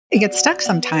get stuck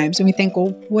sometimes and we think, well,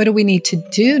 what do we need to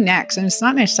do next? And it's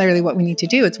not necessarily what we need to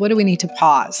do. It's what do we need to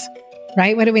pause,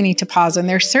 right? What do we need to pause? And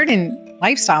there's certain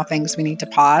lifestyle things we need to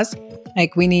pause.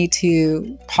 Like we need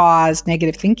to pause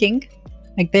negative thinking.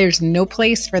 Like there's no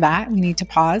place for that. We need to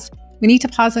pause. We need to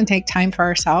pause and take time for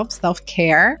ourselves,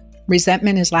 self-care.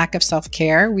 Resentment is lack of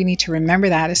self-care. We need to remember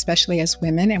that, especially as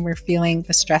women, and we're feeling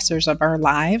the stressors of our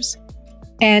lives.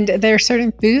 And there are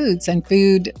certain foods and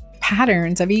food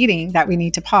patterns of eating that we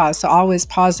need to pause. So always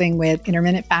pausing with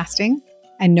intermittent fasting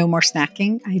and no more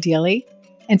snacking, ideally.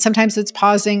 And sometimes it's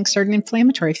pausing certain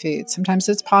inflammatory foods. Sometimes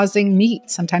it's pausing meat.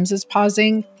 Sometimes it's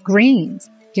pausing grains,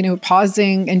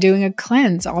 pausing and doing a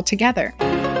cleanse altogether.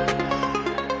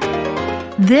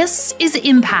 This is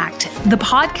Impact, the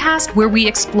podcast where we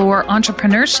explore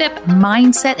entrepreneurship,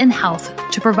 mindset, and health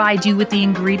to provide you with the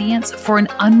ingredients for an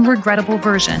unregrettable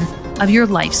version of your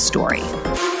life story.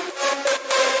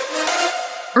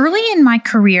 Early in my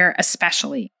career,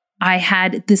 especially, I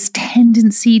had this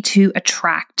tendency to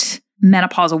attract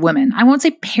menopausal women. I won't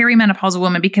say perimenopausal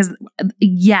women because,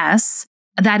 yes,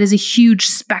 that is a huge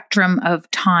spectrum of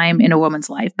time in a woman's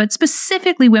life, but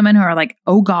specifically women who are like,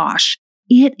 oh gosh,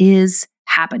 it is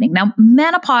happening. Now,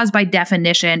 menopause by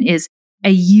definition is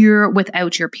a year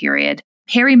without your period.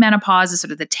 Perimenopause is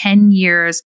sort of the 10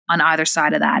 years on either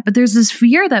side of that. But there's this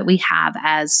fear that we have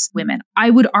as women.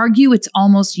 I would argue it's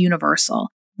almost universal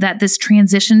that this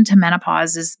transition to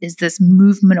menopause is this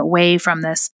movement away from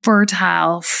this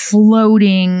fertile,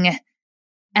 floating,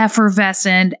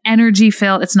 effervescent,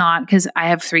 energy-filled. It's not, because I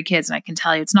have 3 kids and I can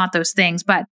tell you it's not those things,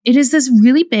 but it is this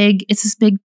really big, it's this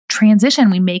big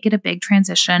transition. We make it a big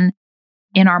transition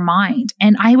in our mind.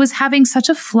 And I was having such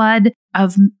a flood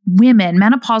of women,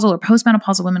 menopausal or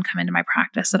postmenopausal women come into my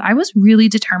practice that I was really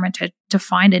determined to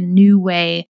find a new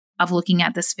way of looking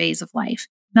at this phase of life.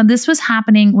 Now, this was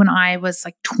happening when I was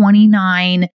like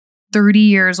 29, 30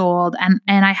 years old. And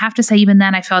I have to say, even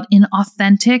then, I felt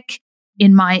inauthentic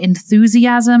in my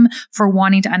enthusiasm for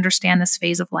wanting to understand this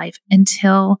phase of life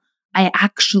until I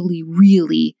actually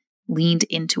really leaned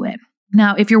into it.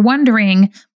 Now, if you're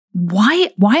wondering, why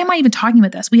am I even talking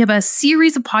about this? We have a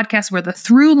series of podcasts where the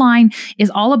through line is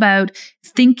all about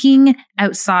thinking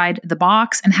outside the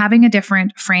box and having a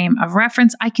different frame of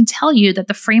reference. I can tell you that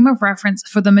the frame of reference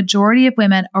for the majority of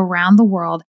women around the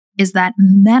world is that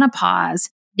menopause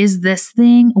is this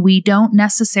thing we don't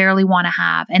necessarily want to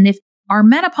have. And if our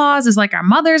menopause is like our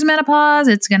mother's menopause,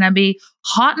 it's going to be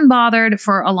hot and bothered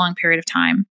for a long period of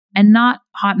time and not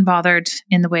hot and bothered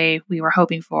in the way we were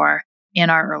hoping for in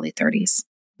our early 30s.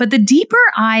 But the deeper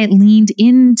I leaned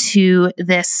into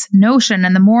this notion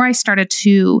and the more I started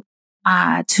to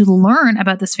learn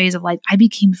about this phase of life, I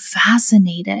became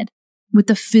fascinated with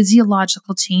the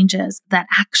physiological changes that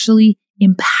actually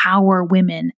empower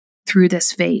women through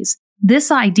this phase. This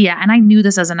idea, and I knew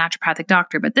this as a naturopathic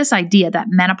doctor, but this idea that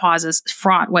menopause is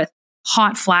fraught with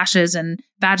hot flashes and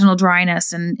vaginal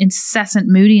dryness and incessant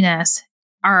moodiness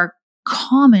are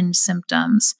common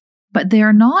symptoms, but they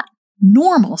are not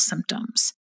normal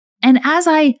symptoms. And as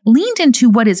I leaned into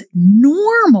what is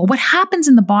normal, what happens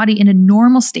in the body in a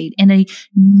normal state, in a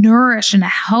nourished and a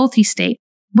healthy state,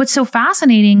 what's so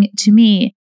fascinating to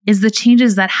me is the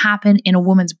changes that happen in a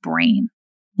woman's brain.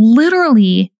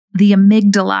 Literally, the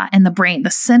amygdala in the brain,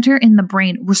 the center in the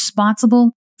brain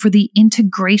responsible for the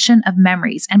integration of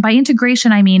memories. And by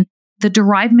integration, I mean the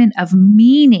derivement of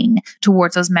meaning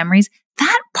towards those memories.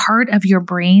 That part of your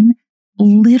brain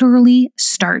literally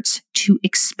starts to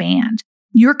expand.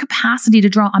 Your capacity to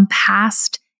draw on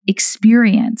past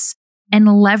experience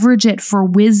and leverage it for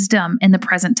wisdom in the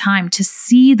present time, to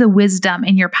see the wisdom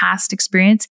in your past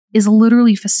experience, is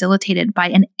literally facilitated by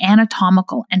an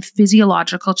anatomical and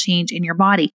physiological change in your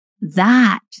body.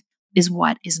 That is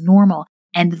what is normal.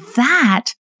 And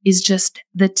that is just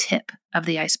the tip of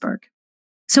the iceberg.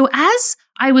 So as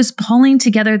I was pulling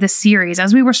together this series,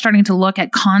 as we were starting to look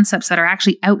at concepts that are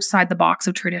actually outside the box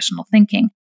of traditional thinking,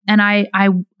 and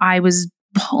I was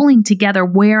pulling together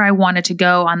where I wanted to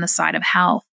go on the side of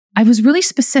health, I was really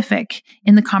specific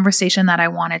in the conversation that I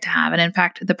wanted to have. And in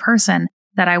fact, the person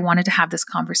that I wanted to have this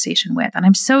conversation with. And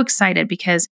I'm so excited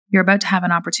because you're about to have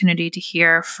an opportunity to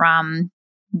hear from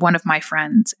one of my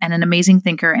friends and an amazing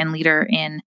thinker and leader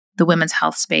in the women's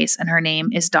health space. And her name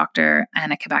is Dr.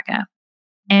 Cabeca.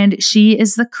 And she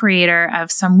is the creator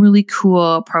of some really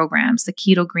cool programs, the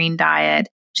Keto Green diet.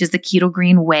 She's the Keto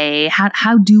Green way.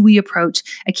 How do we approach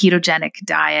a ketogenic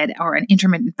diet or an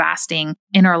intermittent fasting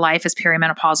in our life as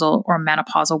perimenopausal or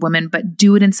menopausal women, but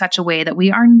do it in such a way that we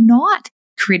are not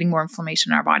creating more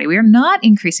inflammation in our body. We are not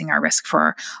increasing our risk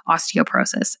for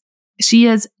osteoporosis. She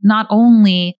is not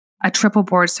only a triple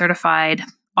board certified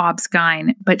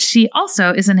OBGYN, but she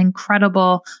also is an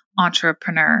incredible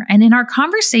entrepreneur. And in our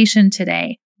conversation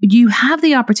today, you have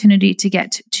the opportunity to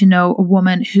get to know a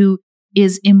woman who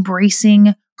is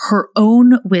embracing her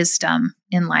own wisdom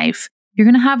in life. You're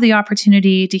going to have the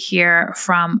opportunity to hear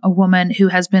from a woman who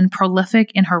has been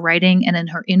prolific in her writing and in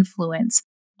her influence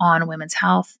on women's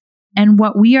health. And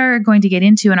what we are going to get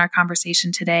into in our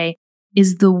conversation today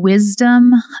is the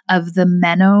wisdom of the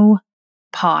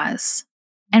menopause.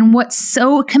 And what's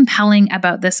so compelling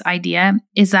about this idea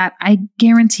is that I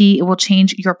guarantee it will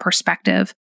change your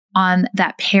perspective on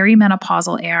that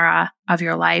perimenopausal era of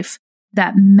your life,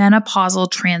 that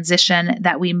menopausal transition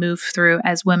that we move through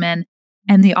as women,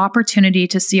 and the opportunity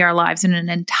to see our lives in an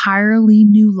entirely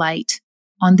new light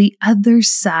on the other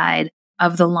side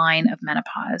of the line of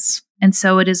menopause. And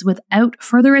so it is without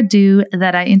further ado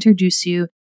that I introduce you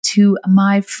to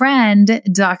my friend,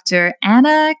 Dr.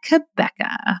 Anna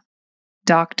Cabeca.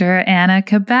 Dr. Anna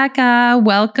Cabeca,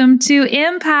 welcome to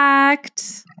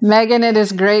Impact. Megan, it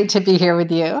is great to be here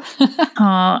with you.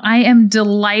 I am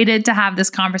delighted to have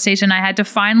this conversation. I had to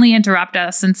finally interrupt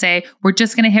us and say, we're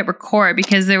just going to hit record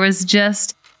because there was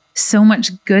just so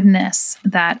much goodness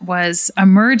that was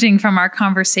emerging from our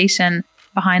conversation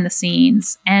behind the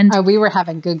scenes. And we were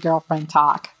having good girlfriend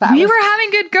talk. We were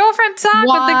having good girlfriend talk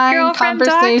with the girlfriend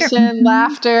conversation,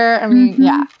 laughter. I mean,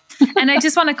 yeah. And I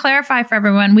just want to clarify for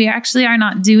everyone, we actually are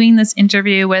not doing this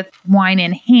interview with wine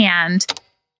in hand.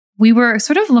 We were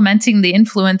sort of lamenting the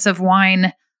influence of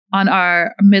wine on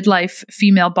our midlife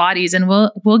female bodies, and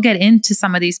we'll get into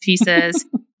some of these pieces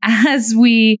as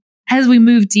we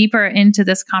move deeper into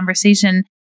this conversation.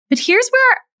 But here's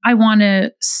where I want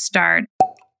to start.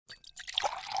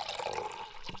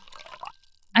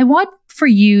 I want for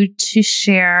you to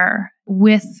share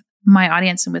with my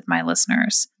audience and with my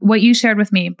listeners what you shared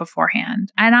with me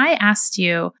beforehand. And I asked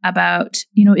you about,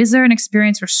 is there an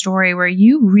experience or story where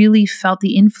you really felt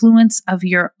the influence of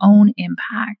your own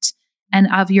impact and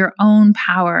of your own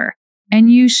power?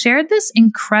 And you shared this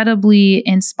incredibly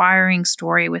inspiring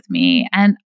story with me.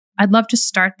 And I'd love to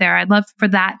start there. I'd love for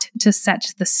that to set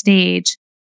the stage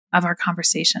of our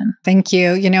conversation. Thank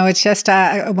you. It's just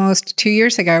almost 2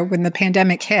 years ago when the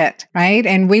pandemic hit, right?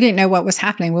 And we didn't know what was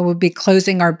happening. We would be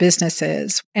closing our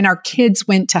businesses and our kids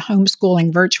went to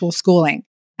homeschooling, virtual schooling.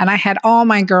 And I had all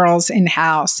my girls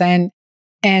in-house and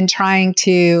trying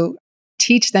to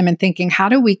teach them and thinking, how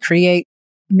do we create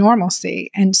normalcy?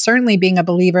 And certainly being a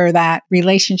believer that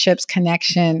relationships,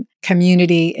 connection,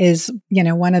 community is,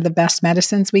 one of the best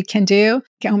medicines we can do.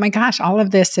 Oh my gosh, all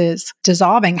of this is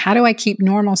dissolving. How do I keep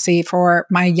normalcy for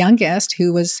my youngest,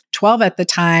 who was 12 at the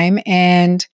time,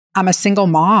 and I'm a single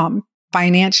mom,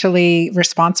 financially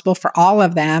responsible for all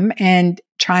of them and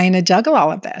trying to juggle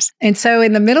all of this. And so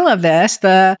in the middle of this,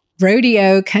 the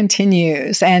rodeo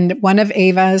continues. And one of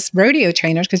Ava's rodeo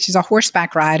trainers, because she's a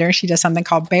horseback rider, she does something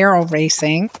called barrel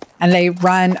racing. And they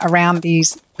run around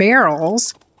these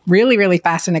barrels really, really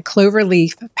fast in a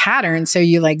cloverleaf pattern. So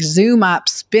you zoom up,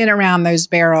 spin around those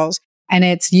barrels, and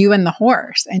it's you and the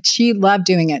horse. And she loved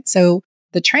doing it. So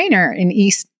the trainer in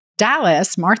East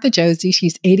Dallas, Martha Josie,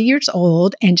 she's 80 years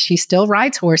old and she still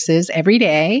rides horses every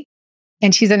day.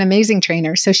 And she's an amazing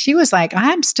trainer. So she was like,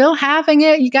 I'm still having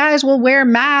it. You guys will wear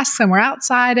masks and we're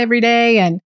outside every day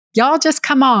and y'all just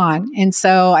come on. And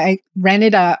so I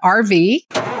rented a RV,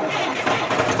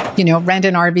 rent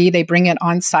an RV. They bring it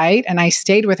on site. And I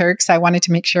stayed with her because I wanted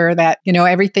to make sure that,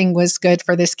 everything was good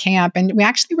for this camp. And we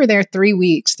actually were there 3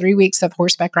 weeks of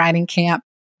horseback riding camp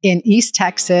in East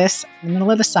Texas in the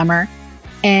middle of the summer.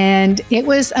 And it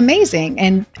was amazing.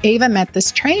 And Ava met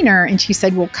this trainer and she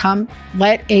said, well, come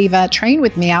let Ava train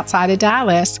with me outside of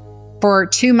Dallas for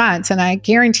 2 months. And I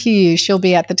guarantee you she'll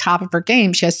be at the top of her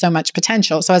game. She has so much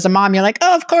potential. So as a mom, you're like,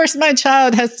 oh, of course my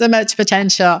child has so much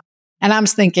potential. And I'm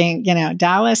thinking,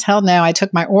 Dallas, hell no. I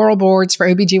took my oral boards for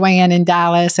OBGYN in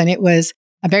Dallas and it was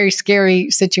a very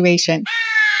scary situation.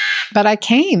 But I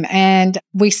came and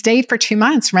we stayed for 2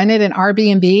 months, rented an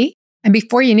Airbnb. And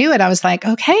before you knew it, I was like,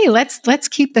 okay, let's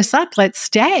keep this up. Let's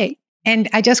stay. And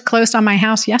I just closed on my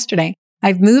house yesterday.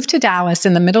 I've moved to Dallas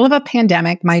in the middle of a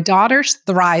pandemic. My daughter's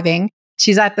thriving.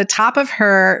 She's at the top of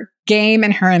her game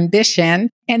and her ambition.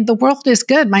 And the world is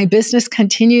good. My business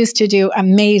continues to do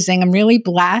amazing. I'm really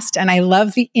blessed. And I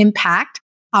love the impact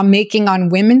I'm making on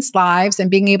women's lives and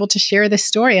being able to share this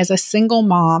story as a single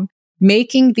mom,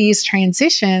 making these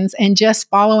transitions and just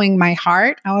following my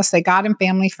heart. I will say God and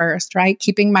family first, right?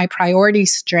 Keeping my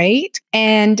priorities straight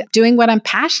and doing what I'm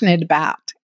passionate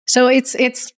about. So it's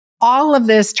all of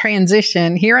this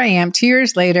transition, here I am 2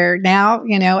 years later, now,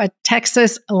 a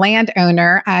Texas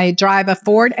landowner. I drive a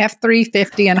Ford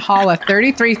F-350 and haul a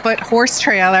 33-foot horse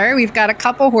trailer. We've got a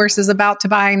couple horses, about to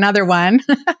buy another one.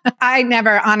 I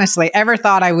never honestly ever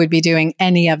thought I would be doing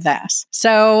any of this.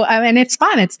 So, and it's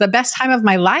fun. It's the best time of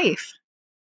my life.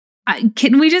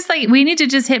 Can we just we need to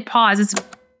just hit pause.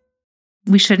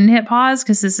 We shouldn't hit pause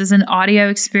because this is an audio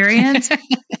experience.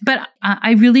 But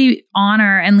I really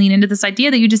honor and lean into this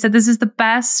idea that you just said, this is the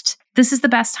best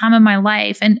time of my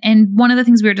life. And one of the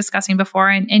things we were discussing before,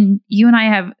 and you and I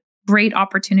have great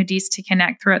opportunities to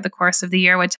connect throughout the course of the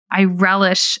year, which I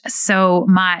relish so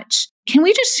much. Can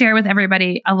we just share with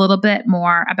everybody a little bit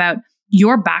more about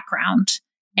your background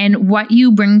and what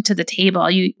you bring to the table?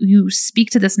 You speak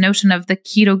to this notion of the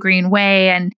Keto Green way,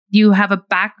 and you have a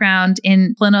background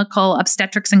in clinical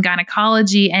obstetrics and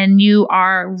gynecology, and you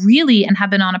are really and have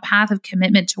been on a path of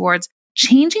commitment towards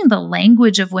changing the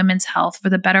language of women's health for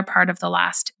the better part of the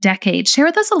last decade. Share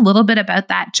with us a little bit about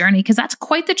that journey, because that's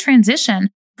quite the transition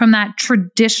from that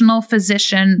traditional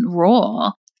physician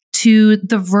role to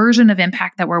the version of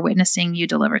impact that we're witnessing you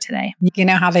deliver today. You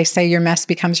know how they say your mess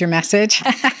becomes your message?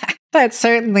 That's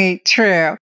certainly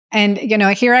true. And,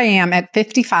 here I am at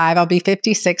 55. I'll be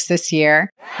 56 this year.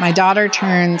 My daughter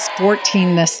turns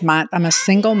 14 this month. I'm a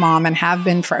single mom and have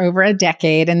been for over a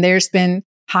decade. And there's been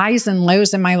highs and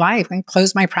lows in my life. And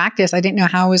closed my practice. I didn't know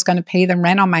how I was going to pay the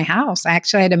rent on my house. I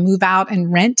actually had to move out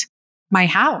and rent my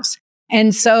house.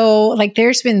 And so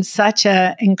there's been such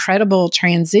an incredible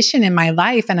transition in my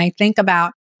life. And I think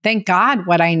about, thank God,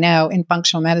 what I know in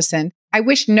functional medicine. I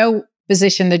wish no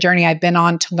physician the journey I've been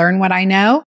on to learn what I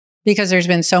know, because there's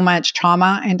been so much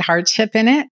trauma and hardship in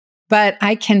it. But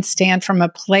I can stand from a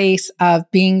place of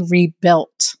being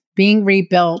rebuilt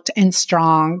and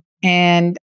strong.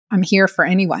 And I'm here for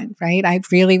anyone, right? I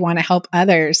really want to help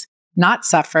others not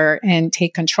suffer and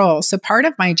take control. So part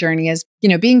of my journey is,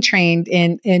 being trained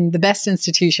in the best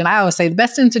institution. I always say the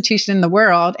best institution in the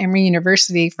world, Emory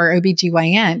University for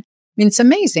OBGYN. It's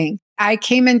amazing. I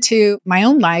came into my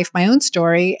own life, my own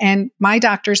story, and my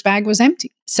doctor's bag was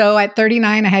empty. So at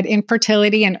 39, I had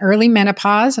infertility and early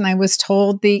menopause, and I was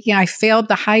told I failed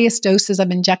the highest doses of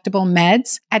injectable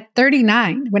meds at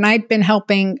 39, when I'd been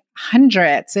helping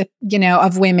hundreds,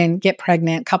 of women get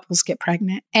pregnant, couples get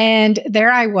pregnant. And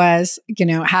there I was,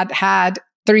 had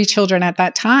 3 children at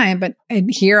that time,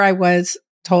 and here I was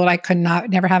told I could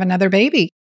never have another baby.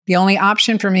 The only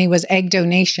option for me was egg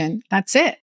donation. That's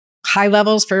it. High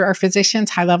levels for our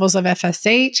physicians, high levels of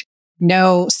FSH,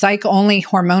 no cycle, only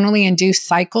hormonally induced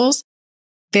cycles,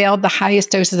 failed the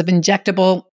highest doses of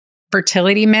injectable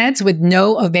fertility meds with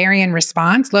no ovarian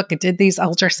response. Look, it did these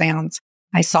ultrasounds.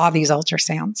 I saw these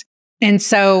ultrasounds. And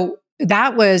so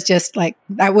that was just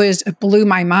it blew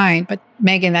my mind. But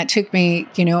Megan, that took me,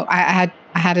 I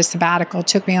had a sabbatical,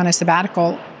 took me on a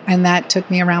sabbatical, and that took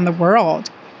me around the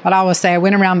world. But I always say I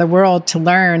went around the world to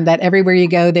learn that everywhere you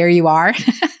go, there you are.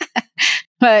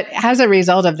 But as a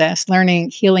result of this,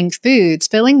 learning healing foods,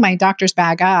 filling my doctor's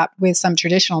bag up with some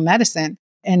traditional medicine,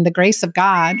 and the grace of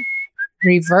God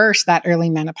reversed that early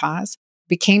menopause,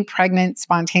 became pregnant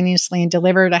spontaneously and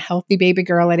delivered a healthy baby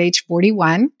girl at age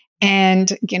 41. And,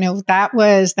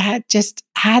 that just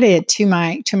added to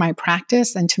my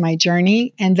practice and to my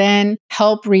journey, and then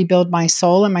helped rebuild my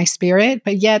soul and my spirit.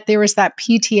 But yet there was that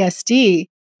PTSD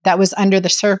that was under the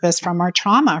surface from our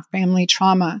trauma, family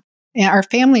trauma. Our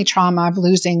family trauma of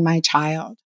losing my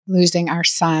child, losing our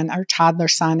son, our toddler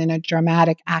son, in a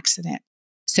dramatic accident.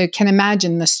 So you can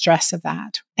imagine the stress of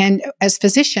that. And as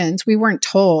physicians, we weren't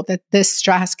told that this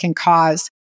stress can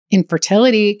cause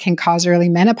infertility, can cause early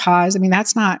menopause. I mean,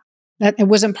 it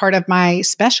wasn't part of my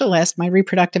specialist, my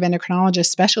reproductive endocrinologist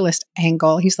specialist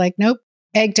angle. He's like, nope,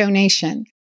 egg donation.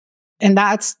 And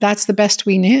that's the best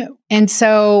we knew. And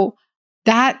so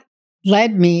that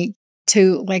led me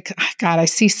to God, I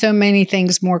see so many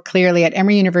things more clearly at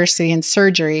Emory University in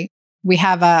surgery. We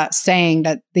have a saying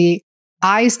that the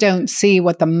eyes don't see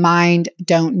what the mind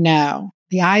don't know.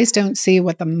 The eyes don't see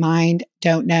what the mind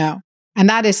don't know. And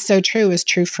that is so true, is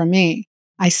true for me.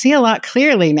 I see a lot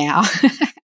clearly now.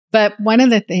 But one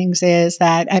of the things is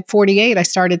that at 48, I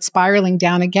started spiraling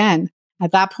down again.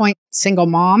 At that point, single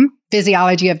mom,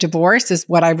 physiology of divorce is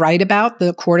what I write about,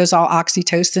 the cortisol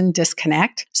oxytocin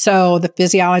disconnect. So the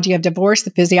physiology of divorce, the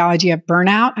physiology of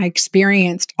burnout, I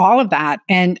experienced all of that.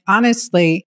 And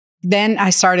honestly, then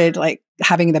I started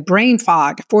having the brain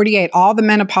fog, 48, all the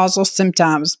menopausal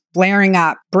symptoms flaring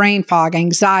up, brain fog,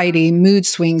 anxiety, mood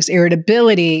swings,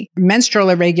 irritability, menstrual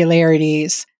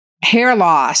irregularities, hair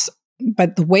loss.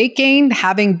 But the weight gain,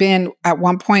 having been at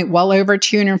one point well over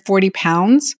 240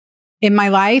 pounds, in my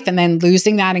life and then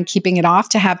losing that and keeping it off,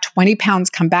 to have 20 pounds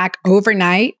come back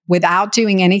overnight without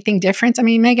doing anything different. I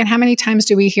mean, Megan, how many times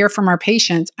do we hear from our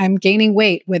patients, I'm gaining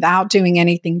weight without doing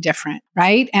anything different,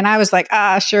 right? And I was like,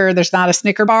 sure, there's not a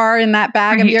Snicker bar in that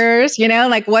bag of yours,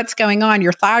 like what's going on?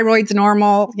 Your thyroid's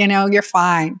normal, you're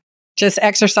fine. Just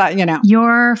exercise,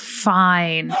 You're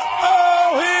fine.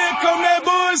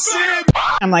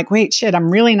 I'm like, wait, shit, I'm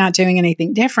really not doing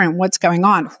anything different. What's going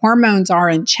on? Hormones are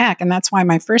in check. And that's why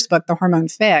my first book, The Hormone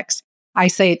Fix, I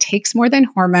say it takes more than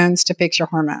hormones to fix your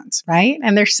hormones, right?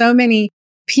 And there's so many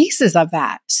pieces of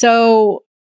that. So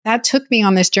that took me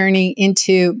on this journey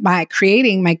into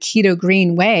creating my Keto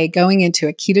Green way, going into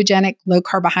a ketogenic, low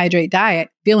carbohydrate diet,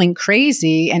 feeling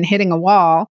crazy and hitting a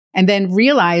wall, and then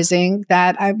realizing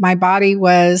that my body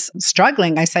was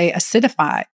struggling. I say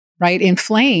acidified, right?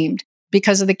 Inflamed,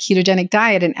 because of the ketogenic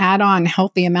diet, and add on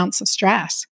healthy amounts of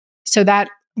stress. So that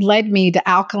led me to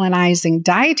alkalinizing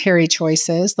dietary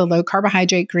choices, the low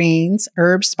carbohydrate greens,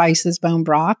 herbs, spices, bone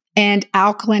broth, and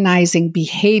alkalinizing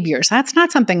behaviors. That's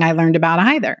not something I learned about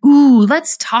either. Ooh,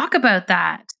 let's talk about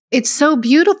that. It's so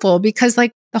beautiful because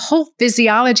the whole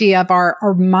physiology of our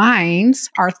minds,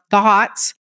 our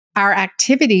thoughts, our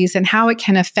activities, and how it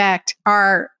can affect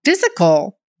our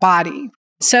physical body.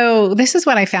 So this is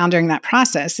what I found during that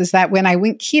process, is that when I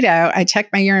went keto, I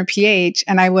checked my urine pH,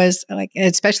 and I was like,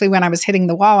 especially when I was hitting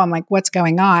the wall, I'm like, what's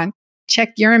going on?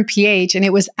 Check urine pH, and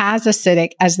it was as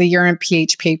acidic as the urine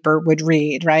pH paper would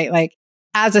read, right? Like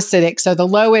as acidic. So the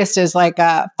lowest is like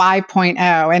a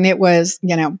 5.0, and it was,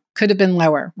 could have been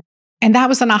lower. And that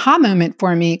was an aha moment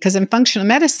for me, because in functional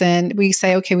medicine, we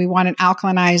say, okay, we want an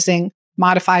alkalinizing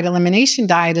modified elimination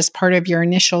diet as part of your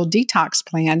initial detox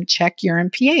plan. Check urine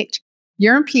pH.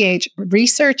 Urine pH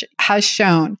research has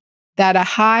shown that a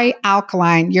high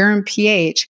alkaline urine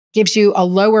pH gives you a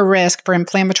lower risk for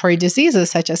inflammatory diseases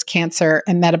such as cancer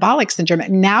and metabolic syndrome.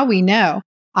 And now we know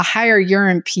a higher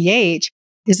urine pH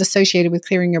is associated with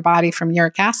clearing your body from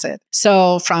uric acid.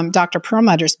 So from Dr.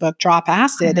 Perlmutter's book, Drop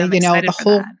Acid,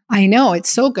 I know it's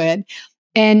so good.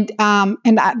 And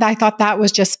I thought that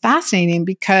was just fascinating,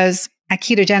 because a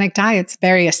ketogenic diet's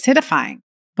very acidifying.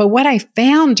 But what I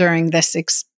found during this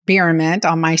experiment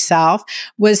on myself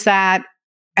was that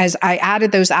as I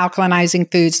added those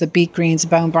alkalinizing foods, the beet greens,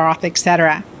 bone broth,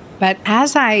 etc., but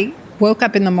as I woke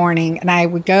up in the morning and I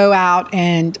would go out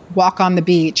and walk on the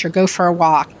beach or go for a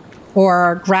walk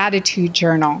or gratitude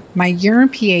journal, my urine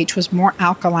pH was more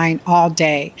alkaline all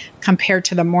day compared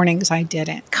to the mornings I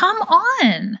didn't. Come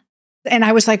on. And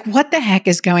I was like, what the heck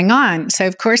is going on? So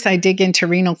of course I dig into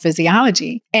renal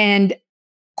physiology, and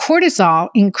cortisol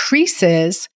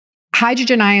increases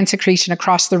hydrogen ion secretion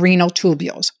across the renal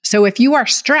tubules. So if you are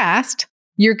stressed,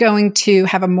 you're going to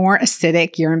have a more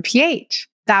acidic urine pH.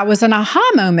 That was an aha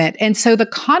moment. And so the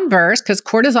converse, because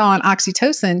cortisol and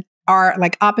oxytocin are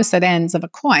like opposite ends of a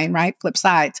coin, right? Flip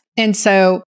sides. And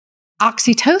so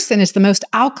oxytocin is the most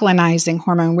alkalinizing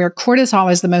hormone, where cortisol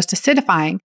is the most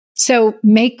acidifying. So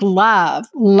make love,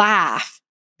 laugh,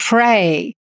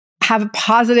 pray, have a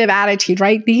positive attitude,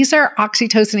 right? These are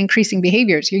oxytocin increasing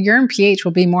behaviors. Your urine pH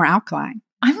will be more alkaline.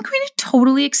 I'm going to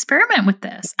totally experiment with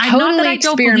this. Not that I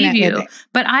don't believe you,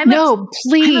 but I'm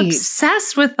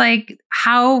obsessed with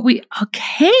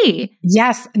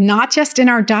Yes, not just in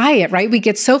our diet, right? We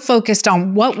get so focused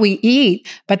on what we eat,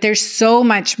 but there's so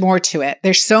much more to it.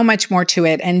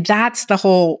 And that's the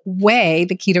whole way,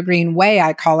 the Keto Green way,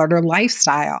 I call it, or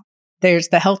lifestyle. There's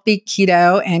the healthy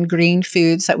keto and green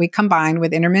foods that we combine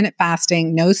with intermittent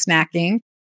fasting, no snacking,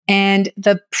 and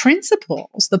the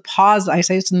principles, the pause. I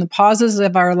say it's in the pauses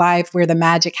of our life where the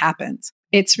magic happens.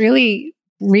 It's really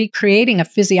recreating a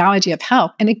physiology of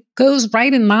health, and it goes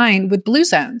right in line with Blue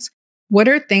Zones. What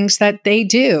are things that they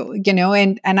do?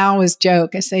 And I always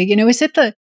joke. I say, is it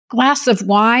the glass of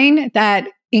wine that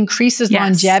increases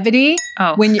longevity?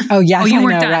 Oh, yes, I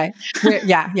know, right?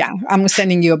 Yeah. I'm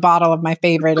sending you a bottle of my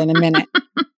favorite in a minute.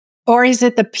 Or is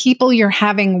it the people you're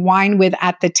having wine with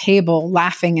at the table,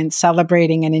 laughing and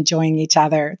celebrating and enjoying each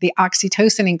other? The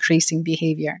oxytocin increasing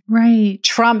behavior. Right.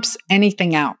 Trumps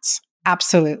anything else.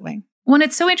 Absolutely. Well,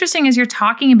 it's so interesting as you're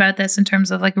talking about this in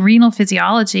terms of renal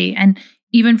physiology, and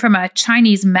even from a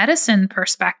Chinese medicine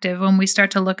perspective, when we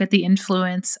start to look at the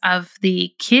influence of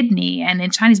the kidney, and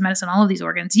in Chinese medicine, all of these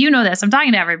organs, this, I'm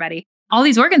talking to everybody, all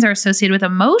these organs are associated with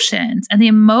emotions, and the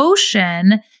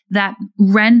emotion that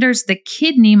renders the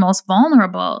kidney most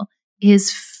vulnerable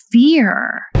is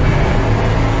fear.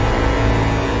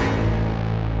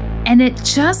 And it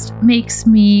just makes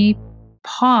me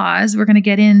pause. We're going to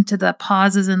get into the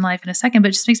pauses in life in a second, but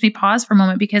it just makes me pause for a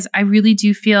moment, because I really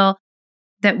do feel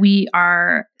that we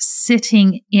are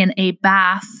sitting in a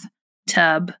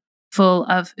bathtub full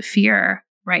of fear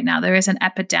right now. There is an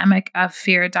epidemic of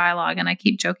fear dialogue. And I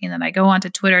keep joking that I go onto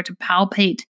Twitter to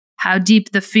palpate how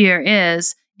deep the fear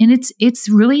is. And it's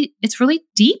really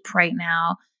deep right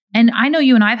now. And I know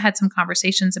you and I have had some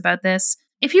conversations about this.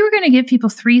 If you were going to give people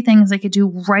 3 things they could do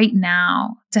right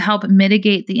now to help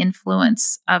mitigate the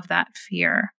influence of that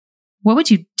fear, what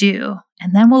would you do?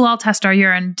 And then we'll all test our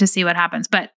urine to see what happens.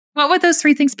 But what would those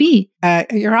 3 things be? A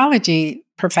urology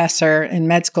professor in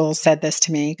med school said this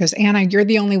to me. He goes, Anna, you're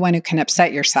the only one who can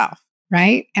upset yourself,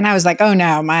 right? And I was like, oh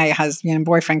no, my husband,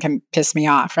 boyfriend can piss me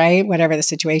off, right? Whatever the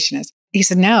situation is. He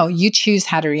said, no, you choose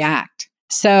how to react.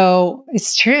 So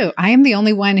it's true. I am the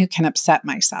only one who can upset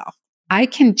myself. I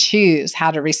can choose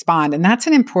how to respond. And that's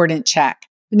an important check.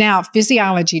 Now,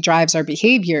 physiology drives our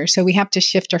behavior. So we have to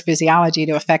shift our physiology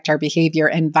to affect our behavior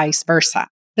and vice versa.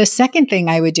 The second thing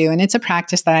I would do, and it's a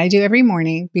practice that I do every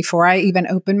morning before I even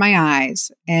open my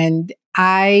eyes, and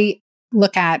I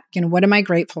look at, what am I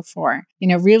grateful for?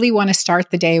 Really want to start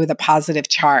the day with a positive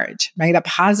charge, right? A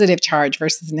positive charge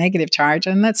versus a negative charge.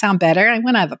 Doesn't that sound better? I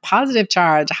want to have a positive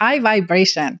charge, high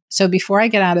vibration. So before I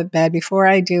get out of bed, before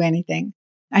I do anything,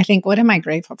 I think, what am I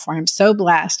grateful for? I'm so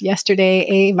blessed. Yesterday,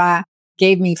 Ava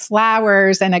gave me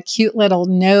flowers and a cute little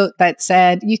note that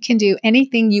said, you can do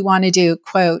anything you want to do,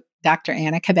 quote, Dr.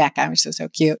 Anna Cabeca, which is so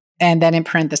cute. And then in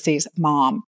parentheses,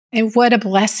 mom. And what a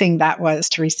blessing that was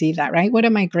to receive that, right? What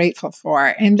am I grateful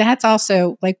for? And that's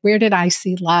also like, where did I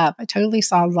see love? I totally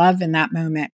saw love in that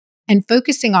moment. And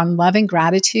focusing on love and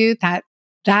gratitude, that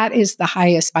is the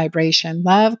highest vibration.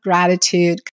 Love,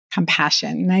 gratitude,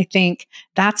 compassion. And I think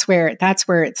that's where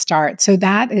it starts. So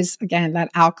that is, again,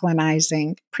 that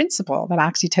alkalinizing principle, that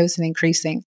oxytocin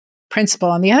increasing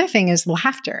principle. And the other thing is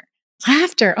laughter.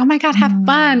 Laughter. Oh my God, have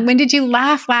fun. When did you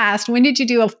laugh last? When did you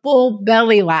do a full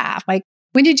belly laugh? Like,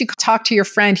 when did you talk to your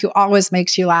friend who always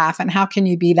makes you laugh? And how can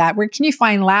you be that? Where can you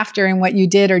find laughter in what you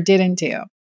did or didn't do?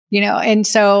 And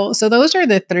so those are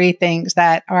the 3 things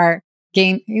that are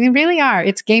they really are.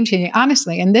 It's game changing,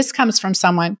 honestly. And this comes from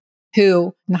someone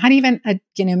who not even,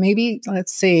 maybe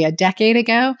let's say a decade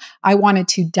ago, I wanted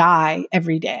to die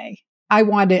every day.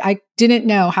 I didn't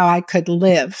know how I could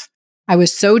live. I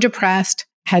was so depressed,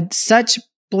 had such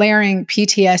blaring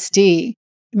PTSD.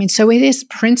 So it is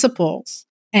principles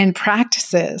and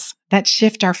practices that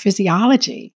shift our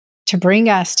physiology to bring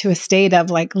us to a state of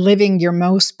like living your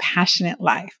most passionate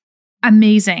life.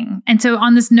 Amazing. And so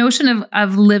on this notion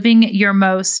of living your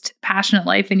most passionate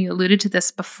life, and you alluded to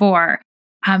this before,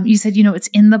 you said, it's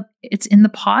in the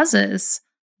pauses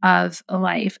of a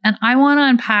life. And I want to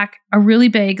unpack a really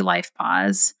big life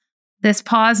pause, this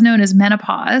pause known as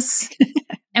menopause.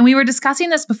 And we were discussing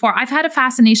this before. I've had a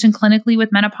fascination clinically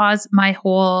with menopause my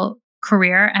whole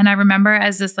career. And I remember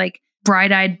as this like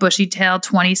bright-eyed, bushy-tailed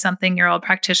 20-something-year-old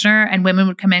practitioner, and women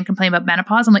would come in and complain about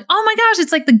menopause. I'm like, oh my gosh,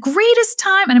 it's like the greatest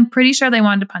time. And I'm pretty sure they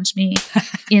wanted to punch me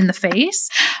in the face.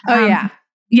 Yeah.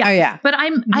 Oh, yeah. But I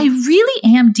really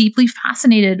am deeply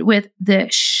fascinated with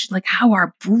the like how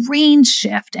our brains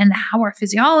shift and how our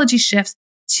physiology shifts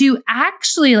to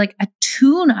actually like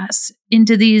attune us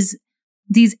into these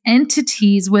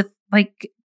entities with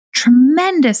like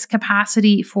tremendous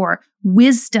capacity for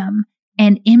wisdom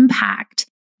and impact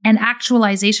and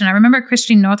actualization. I remember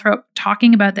Christine Northrup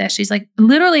talking about this. She's like,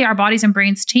 literally our bodies and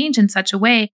brains change in such a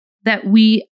way that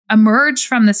we emerge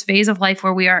from this phase of life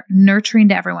where we are nurturing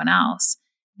to everyone else.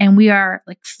 And we are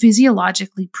like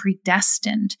physiologically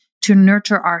predestined to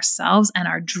nurture ourselves and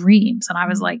our dreams. And I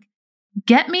was like,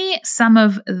 get me some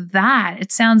of that.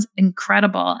 It sounds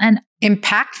incredible and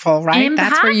impactful, right?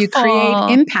 That's where you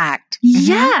create impact.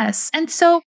 Yes. And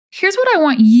so here's what I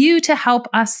want you to help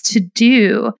us to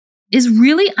do is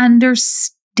really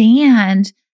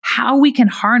understand how we can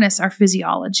harness our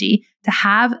physiology to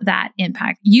have that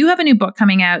impact. You have a new book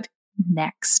coming out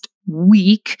next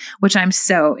week, which I'm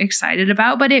so excited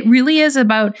about, but it really is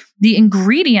about the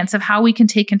ingredients of how we can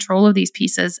take control of these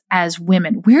pieces as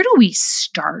women. Where do we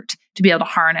start to be able to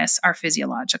harness our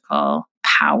physiological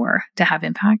power to have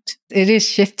impact? It is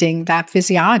shifting our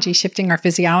physiology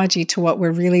to what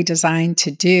we're really designed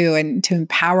to do and to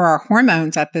empower our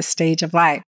hormones at this stage of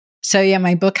life. So yeah,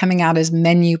 my book coming out is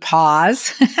Menu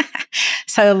Pause.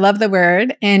 So I love the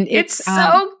word. And it's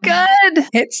so good.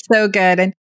 It's so good.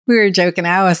 And we were joking.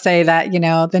 I always say that,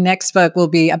 the next book will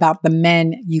be about the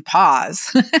men you pause.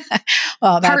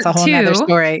 Well, that's a whole nother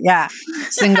story. Yeah.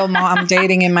 Single mom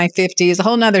dating in my 50s, a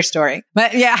whole nother story.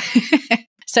 But yeah.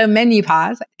 So men you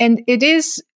pause. And it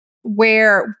is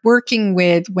where working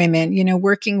with women,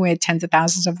 working with tens of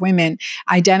thousands of women,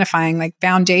 identifying like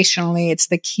foundationally, it's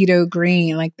the Keto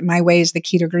Green, like my way is the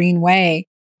Keto Green way.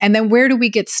 And then where do we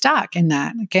get stuck in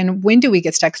that? Again, when do we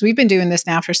get stuck? Because we've been doing this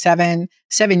now for seven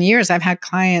years. I've had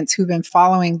clients who've been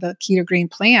following the Keto Green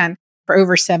plan for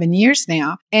over 7 years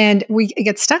now. And we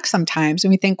get stuck sometimes and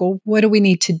we think, well, what do we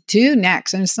need to do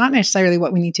next? And it's not necessarily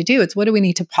what we need to do. It's what do we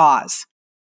need to pause,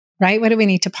 right? What do we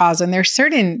need to pause? And there's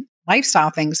certain lifestyle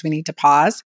things we need to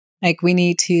pause. Like we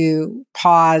need to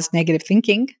pause negative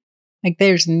thinking. Like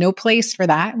there's no place for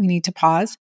that. We need to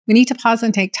pause. We need to pause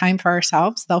and take time for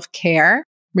ourselves, self-care.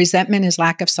 Resentment is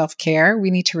lack of self-care. We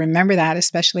need to remember that,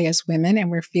 especially as women, and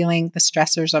we're feeling the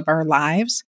stressors of our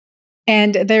lives.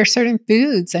 And there are certain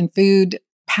foods and food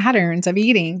patterns of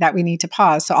eating that we need to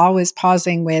pause. So always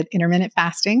pausing with intermittent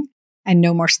fasting and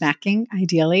no more snacking,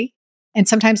 ideally. And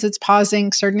sometimes it's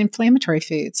pausing certain inflammatory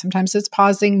foods. Sometimes it's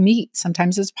pausing meat.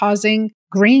 Sometimes it's pausing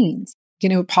grains,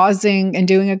 pausing and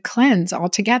doing a cleanse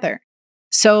altogether.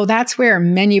 So that's where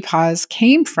menopause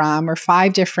came from, or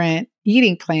 5 different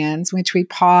eating plans, which we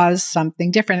pause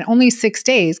something different. Only 6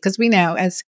 days, because we know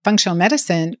as functional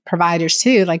medicine providers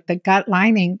too, like the gut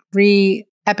lining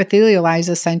re-epithelializes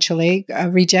essentially,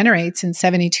 regenerates in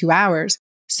 72 hours.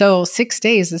 So 6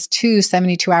 days is 2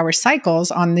 72-hour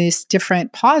cycles on these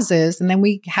different pauses. And then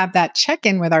we have that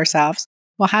check-in with ourselves.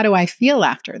 Well, how do I feel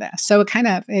after this? So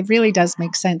it really does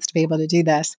make sense to be able to do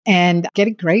this and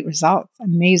get great results.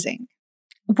 Amazing.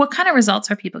 What kind of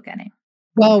results are people getting?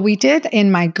 Well, we did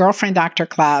in my Girlfriend Doctor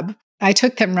Club. I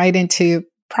took them right into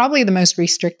probably the most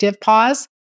restrictive pause,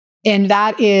 and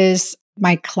that is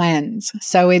my cleanse.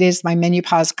 So it is my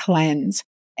menopause cleanse.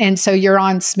 And so you're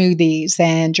on smoothies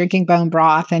and drinking bone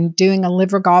broth and doing a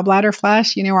liver gallbladder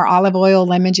flush, or olive oil,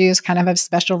 lemon juice, kind of a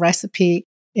special recipe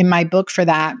in my book for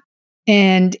that.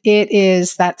 And it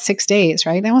is that 6 days,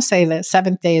 right? I will say the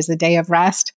 7th day is the day of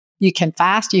rest. You can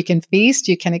fast, you can feast,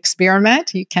 you can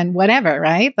experiment, you can whatever,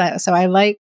 right? So I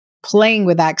like playing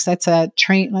with that because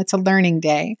that's a learning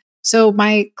day. So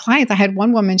my clients, I had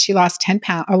one woman, she lost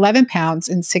 11 pounds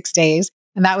in 6 days.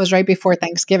 And that was right before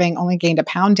Thanksgiving, only gained a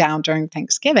pound down during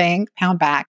Thanksgiving, pound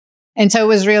back. And so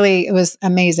it was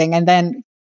amazing. And then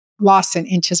lost in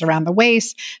inches around the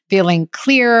waist, feeling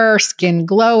clearer, skin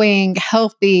glowing,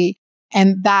 healthy.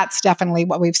 And that's definitely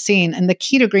what we've seen. And the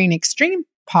Keto Green Extreme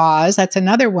Pause, that's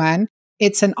another one.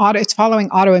 It's following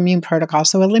autoimmune protocol.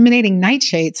 So eliminating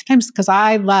nightshades, sometimes because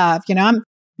I love, I'm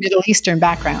Middle Eastern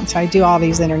background. So I do all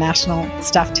these international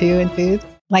stuff too in food,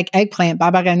 like eggplant,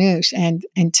 baba ganoush,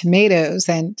 and tomatoes.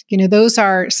 And, those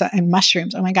are, and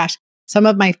mushrooms. Oh my gosh, some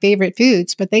of my favorite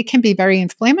foods, but they can be very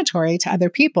inflammatory to other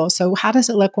people. So how does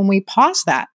it look when we pause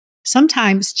that?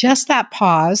 Sometimes just that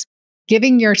pause,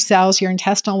 giving your cells, your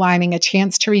intestinal lining a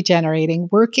chance to regenerating,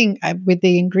 working with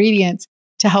the ingredients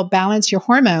to help balance your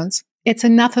hormones, it's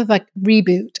enough of a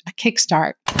reboot, a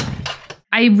kickstart.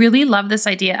 I really love this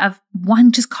idea of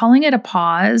just calling it a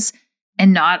pause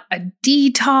and not a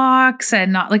detox,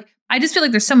 and not I just feel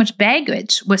like there's so much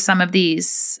baggage with some of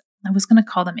these. I was going to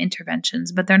call them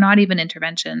interventions, but they're not even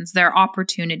interventions. They're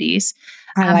opportunities.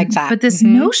 I like that. But this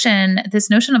notion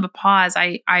of a pause,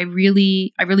 I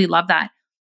really love that.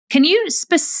 Can you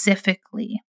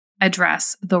specifically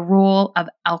address the role of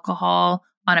alcohol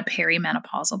on a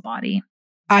perimenopausal body?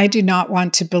 I do not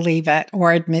want to believe it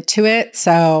or admit to it.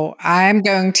 So I'm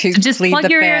going to just plug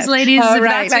your ears, ladies, if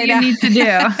that's what you need to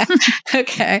do.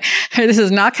 Okay. This is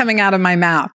not coming out of my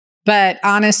mouth. But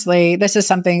honestly, this is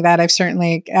something that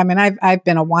I've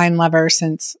been a wine lover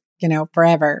since,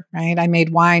 forever, right? I made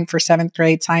wine for 7th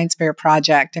grade science fair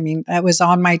project. That was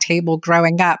on my table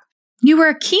growing up. You were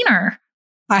a keener.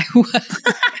 I was.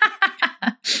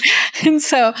 And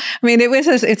so,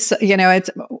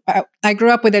 I grew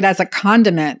up with it as a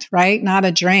condiment, right? Not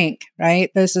a drink,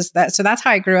 right? So that's how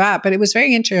I grew up. But it was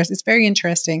very interesting. It's very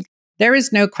interesting. There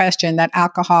is no question that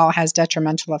alcohol has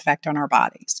detrimental effect on our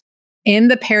bodies. In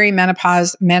the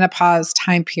menopause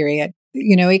time period,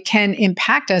 it can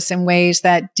impact us in ways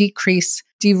that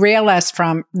derail us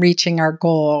from reaching our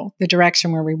goal, the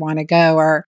direction where we want to go,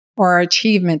 or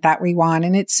achievement that we want.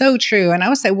 And it's so true. And I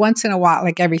would say once in a while,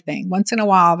 like everything, once in a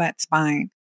while, that's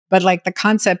fine. But like the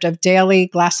concept of daily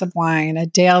glass of wine,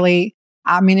 it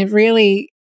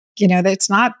really, it's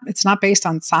not based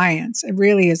on science. It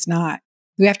really is not.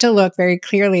 We have to look very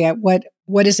clearly at what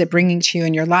is it bringing to you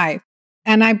in your life.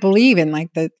 And I believe in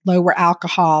the lower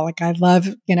alcohol. I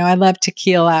love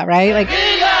tequila, right?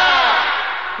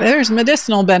 There's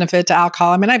medicinal benefit to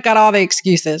alcohol. I've got all the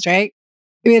excuses, right?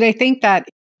 But I think that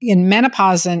in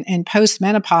menopause and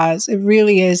post-menopause, it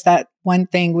really is that one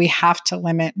thing we have to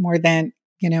limit more than,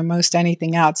 most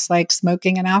anything else, like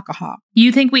smoking and alcohol.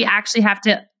 You think we actually have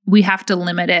to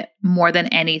limit it more than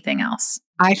anything else?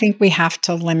 I think we have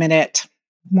to limit it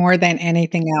more than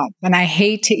anything else. And I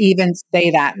hate to even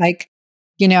say that, like,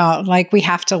 like we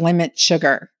have to limit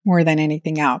sugar more than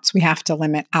anything else. We have to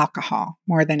limit alcohol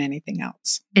more than anything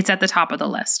else. It's at the top of the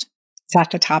list. It's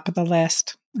at the top of the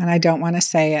list. And I don't want to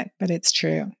say it, but it's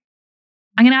true.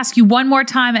 I'm going to ask you one more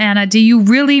time, Anna. Do you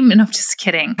really? No, I'm just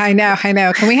kidding. I know.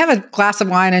 Can we have a glass of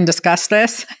wine and discuss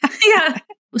this? Yeah.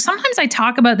 Sometimes I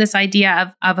talk about this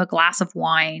idea of a glass of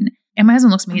wine, and my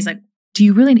husband looks at me. He's like, "Do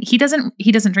you really?" He doesn't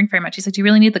drink very much. He's like, "Do you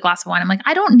really need the glass of wine?" I'm like,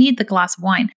 "I don't need the glass of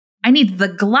wine. I need the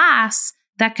glass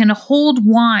that can hold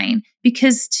wine."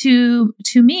 Because to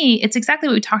me, it's exactly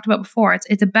what we talked about before.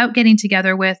 It's about getting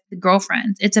together with the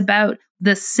girlfriends. It's about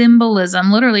the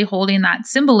symbolism, literally holding that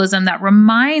symbolism that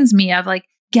reminds me of like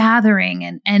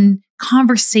gathering and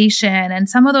conversation and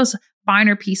some of those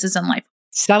finer pieces in life.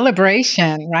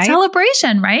 Celebration, right?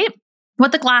 Celebration, right?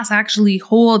 What the glass actually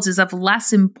holds is of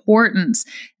less importance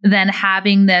than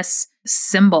having this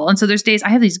symbol. And so there's days I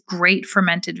have these great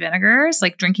fermented vinegars,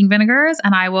 like drinking vinegars,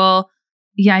 and I will,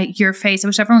 your face. I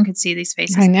wish everyone could see these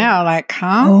faces. I know, like,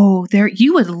 huh? Oh,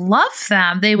 you would love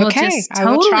them. They will just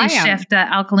totally shift the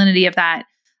alkalinity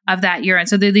of that urine.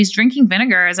 So they're these drinking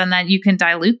vinegars, and then you can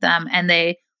dilute them, and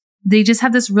they just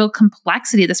have this real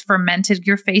complexity. This fermented,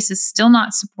 your face is still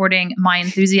not supporting my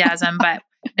enthusiasm, but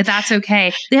that's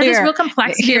okay. They have this real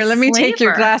complexity. Here, let me take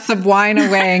your glass of wine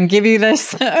away and give you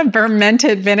this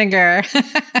fermented vinegar.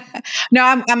 No,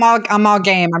 I'm all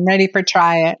game. I'm ready for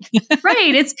try it.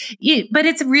 Right. It's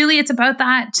about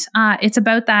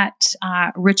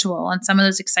that ritual and some of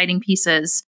those exciting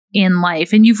pieces in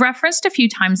life. And you've referenced a few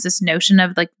times this notion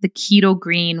of like the Keto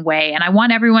Green way. And I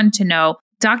want everyone to know,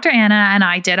 Dr. Anna and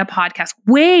I did a podcast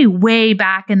way, way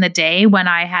back in the day when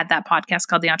I had that podcast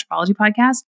called the Anthropology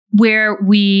Podcast, where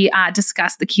we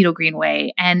discussed the Keto Green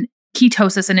way and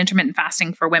ketosis and intermittent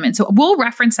fasting for women. So we'll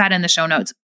reference that in the show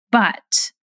notes.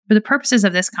 But for the purposes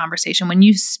of this conversation, when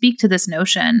you speak to this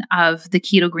notion of the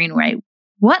Keto Green way,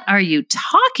 what are you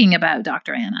talking about,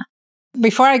 Dr. Anna?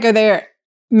 Before I go there,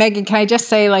 Megan, can I just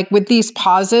say, like, with these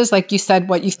pauses, like you said,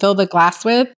 what you fill the glass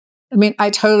with, I mean, I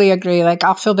totally agree. Like,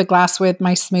 I'll fill the glass with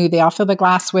my smoothie. I'll fill the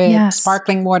glass with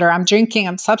sparkling water. I'm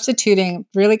substituting,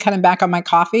 really cutting back on my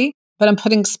coffee, but I'm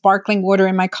putting sparkling water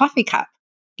in my coffee cup.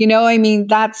 I mean,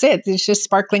 that's it. There's just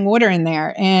sparkling water in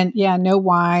there. And no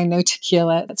wine, no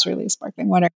tequila. It's really sparkling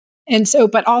water. And so,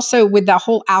 but also with the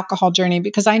whole alcohol journey,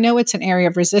 because I know it's an area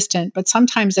of resistance, but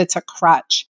sometimes it's a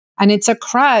crutch. And it's a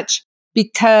crutch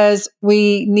because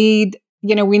we need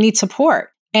support.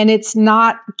 And it's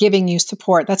not giving you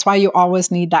support. That's why you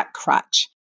always need that crutch.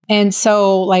 And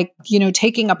so, like,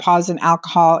 taking a pause in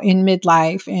alcohol in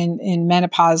midlife, in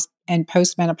menopause and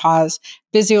postmenopause,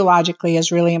 physiologically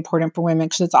is really important for women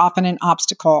because it's often an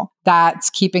obstacle that's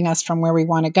keeping us from where we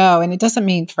want to go. And it doesn't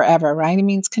mean forever, right? It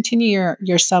means continue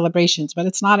your celebrations, but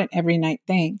it's not an every night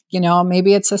thing.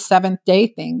 Maybe it's a 7th day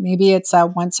thing. Maybe it's a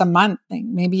once a month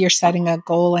thing. Maybe you're setting a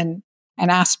goal and an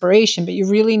aspiration, but you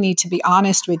really need to be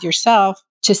honest with yourself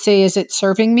to say, is it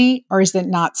serving me or is it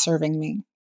not serving me?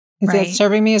 Is it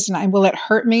serving me? Will it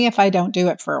hurt me if I don't do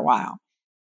it for a while?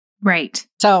 Right.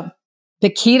 So the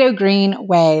Keto Green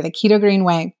way,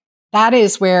 that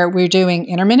is where we're doing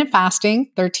intermittent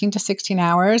fasting, 13 to 16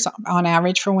 hours on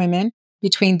average for women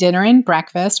between dinner and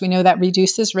breakfast. We know that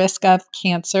reduces risk of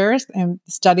cancers, and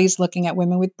studies looking at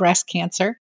women with breast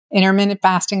cancer. Intermittent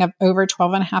fasting of over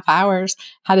 12 and a half hours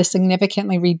had a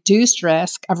significantly reduced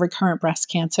risk of recurrent breast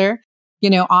cancer.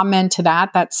 Amen to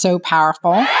that. That's so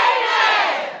powerful.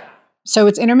 So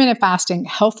it's intermittent fasting,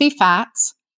 healthy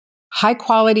fats, high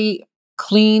quality,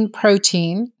 clean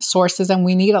protein sources, and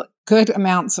we need good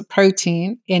amounts of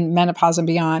protein in menopause and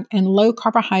beyond, and low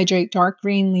carbohydrate, dark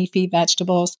green leafy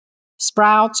vegetables,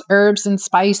 sprouts, herbs, and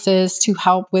spices to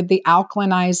help with the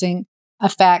alkalinizing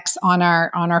effects on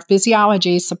our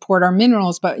physiology, support our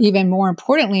minerals, but even more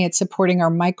importantly, it's supporting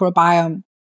our microbiome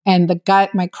and the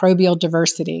gut microbial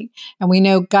diversity. And we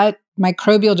know gut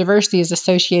microbial diversity is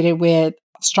associated with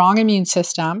strong immune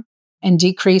system and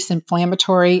decrease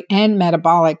inflammatory and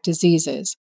metabolic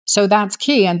diseases. So that's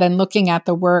key. And then looking at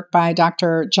the work by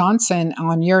Dr. Johnson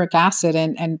on uric acid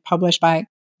and published by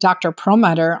Dr.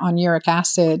 Perlmutter on uric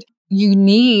acid, you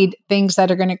need things that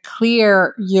are going to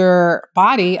clear your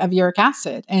body of uric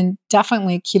acid, and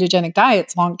definitely ketogenic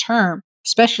diets long-term,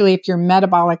 especially if you're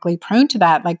metabolically prone to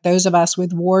that, like those of us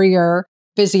with warrior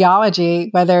physiology,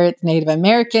 whether it's Native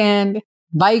American,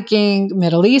 Viking,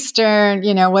 Middle Eastern,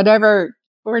 whatever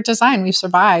we're designed, we've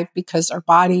survived because our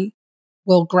body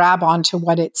will grab onto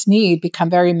what it's need, become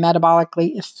very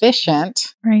metabolically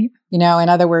efficient. Right. In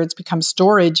other words, become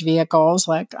storage vehicles.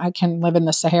 Like I can live in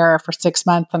the Sahara for 6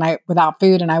 months without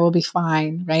food and I will be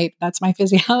fine, right? That's my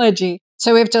physiology.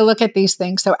 So we have to look at these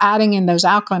things. So adding in those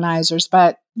alkalinizers,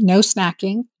 but no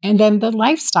snacking. And then the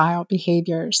lifestyle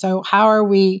behavior. So how are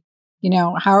we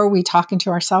talking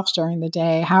to ourselves during the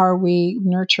day? How are we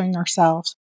nurturing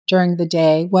ourselves during the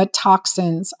day? What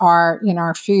toxins are in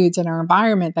our foods and our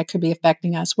environment that could be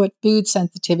affecting us? What food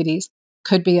sensitivities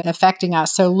could be affecting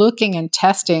us? So looking and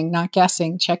testing, not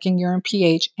guessing, checking urine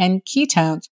pH and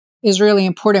ketones is really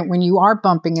important when you are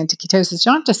bumping into ketosis.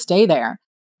 You don't have to stay there.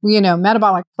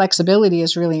 Metabolic flexibility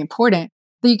is really important,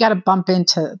 but you got to bump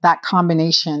into that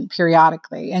combination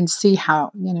periodically and see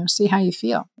how you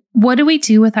feel. What do we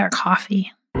do with our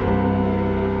coffee?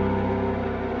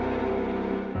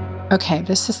 Okay,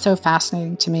 this is so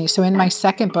fascinating to me. So in my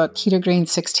second book, Keto Green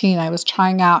 16, I was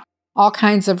trying out all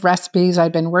kinds of recipes.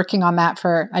 I'd been working on that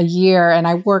for a year, and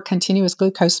I wore continuous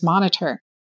glucose monitor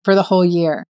for the whole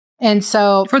year. And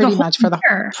so pretty much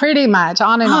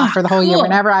on and off for the whole year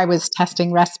whenever I was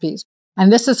testing recipes.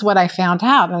 And this is what I found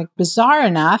out. Like, bizarre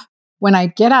enough, when I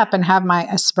get up and have my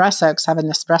espresso, because I have an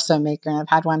espresso maker and I've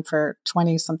had one for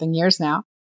 20 something years now.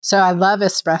 So I love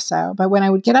espresso. But when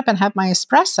I would get up and have my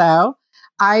espresso,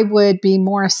 I would be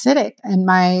more acidic and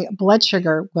my blood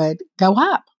sugar would go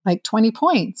up like 20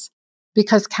 points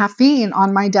because caffeine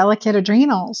on my delicate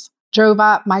adrenals drove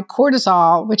up my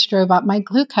cortisol, which drove up my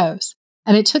glucose.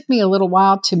 And it took me a little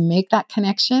while to make that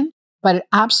connection, but it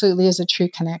absolutely is a true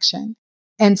connection.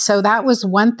 And so that was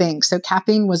one thing. So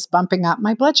caffeine was bumping up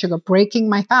my blood sugar, breaking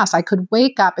my fast. I could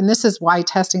wake up, and this is why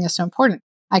testing is so important.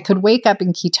 I could wake up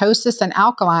in ketosis and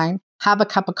alkaline, have a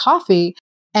cup of coffee,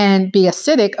 and be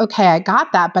acidic. Okay, I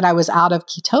got that, but I was out of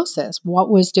ketosis. What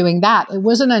was doing that? It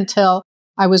wasn't until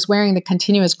I was wearing the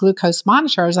continuous glucose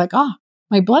monitor, I was like, oh,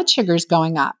 my blood sugar is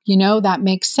going up. That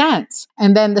makes sense.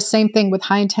 And then the same thing with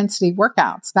high intensity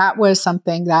workouts. That was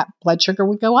something that blood sugar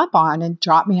would go up on and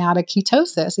drop me out of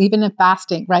ketosis, even in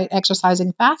fasting, right?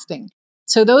 Exercising, fasting.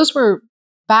 So those were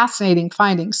fascinating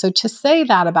findings. So to say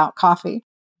that about coffee,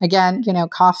 again,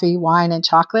 coffee, wine, and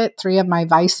chocolate, 3 of my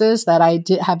vices that I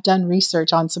have done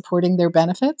research on supporting their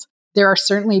benefits. There are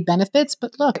certainly benefits,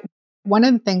 but look, one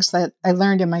of the things that I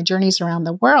learned in my journeys around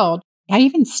the world, I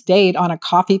even stayed on a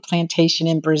coffee plantation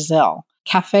in Brazil,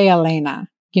 Café Helena,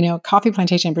 coffee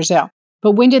plantation in Brazil.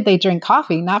 But when did they drink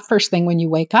coffee? Not first thing when you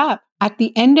wake up, at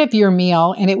the end of your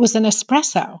meal, and it was an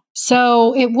espresso.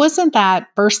 So it wasn't that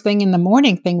first thing in the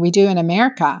morning thing we do in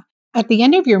America. At the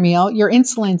end of your meal, your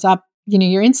insulin's up,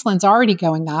 your insulin's already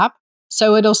going up.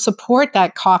 So it'll support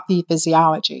that coffee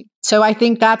physiology. So I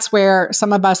think that's where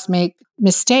some of us make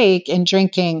mistake in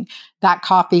drinking that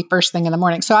coffee first thing in the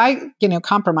morning. So I,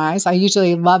 compromise. I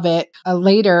usually love it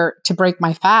later to break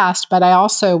my fast, but I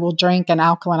also will drink an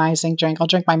alkalinizing drink. I'll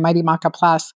drink my Mighty Maca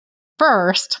Plus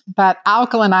first, but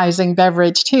alkalinizing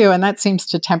beverage too. And that seems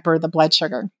to temper the blood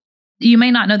sugar. You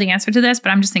may not know the answer to this, but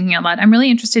I'm just thinking out loud. I'm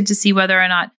really interested to see whether or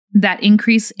not that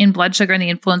increase in blood sugar and the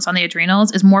influence on the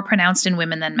adrenals is more pronounced in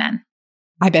women than men.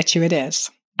 I bet you it is.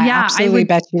 I absolutely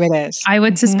bet you it is. I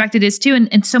would suspect it is too.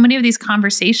 And so many of these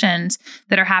conversations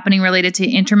that are happening related to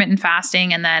intermittent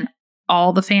fasting and then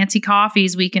all the fancy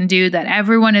coffees we can do that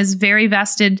everyone is very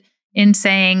vested in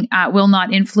saying will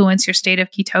not influence your state of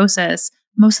ketosis.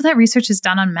 Most of that research is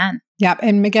done on men. Yeah.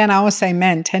 And again, I always say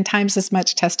men, 10 times as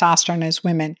much testosterone as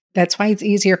women. That's why it's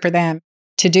easier for them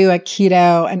to do a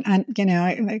keto and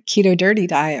a keto dirty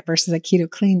diet versus a keto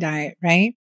clean diet,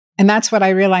 right? And that's what I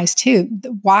realized too.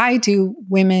 Why do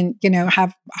women,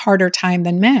 have a harder time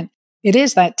than men? It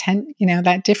is that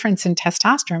that difference in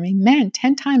testosterone. I mean, men,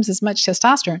 10 times as much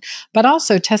testosterone, but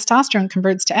also testosterone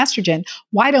converts to estrogen.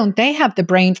 Why don't they have the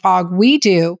brain fog we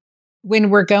do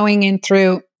when we're going in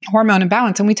through hormone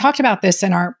imbalance? And we talked about this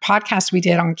in our podcast we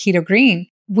did on Keto Green.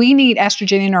 We need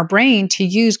estrogen in our brain to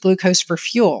use glucose for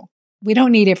fuel. We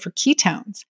don't need it for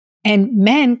ketones. And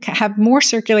men have more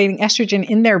circulating estrogen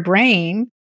in their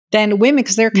brain than women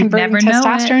because they're converting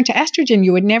testosterone to estrogen.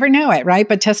 You would never know it, right?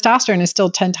 But testosterone is still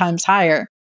 10 times higher,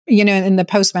 in the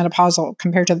postmenopausal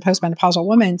compared to the postmenopausal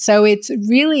woman. So it's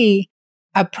really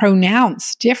a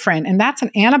pronounced different. And that's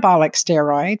an anabolic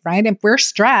steroid, right? If we're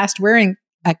stressed, we're in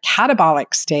a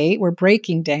catabolic state. We're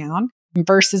breaking down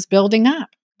versus building up.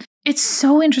 It's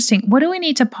so interesting. What do we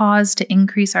need to pause to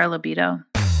increase our libido?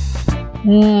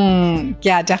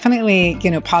 Yeah, definitely,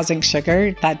 pausing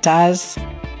sugar. That does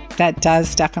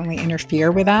definitely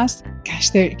interfere with us. Gosh,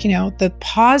 the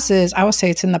pauses, I will say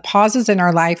it's in the pauses in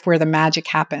our life where the magic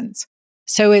happens.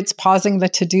 So it's pausing the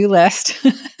to-do list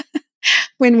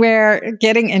when we're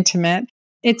getting intimate.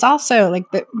 It's also like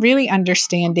really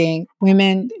understanding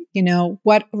women,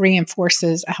 what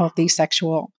reinforces a healthy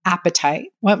sexual appetite?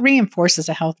 What reinforces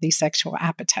a healthy sexual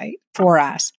appetite for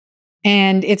us?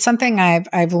 And it's something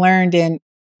I've learned in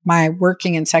my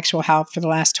working in sexual health for the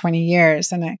last 20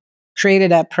 years. And I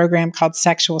created a program called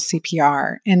Sexual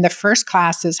CPR. And the first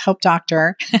class is Help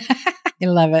Doctor. I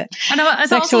love it. I know it's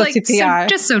Sexual also like CPR.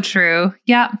 just so true.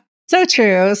 Yeah. So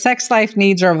true. Sex life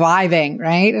needs reviving,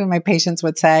 right? And my patients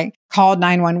would say, call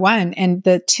 911. And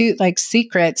the two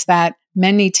secrets that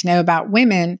men need to know about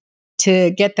women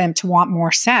to get them to want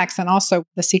more sex, and also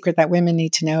the secret that women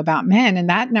need to know about men. And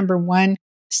that number one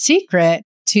secret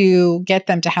to get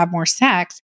them to have more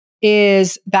sex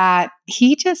is that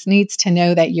he just needs to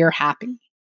know that you're happy,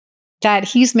 that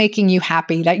he's making you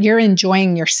happy, that you're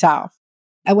enjoying yourself.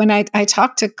 And when I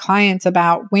talk to clients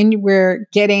about when we're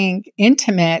getting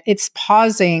intimate, it's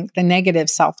pausing the negative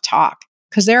self-talk,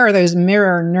 because there are those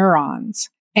mirror neurons.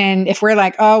 And if we're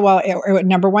like, oh, well,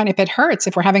 number one, if it hurts,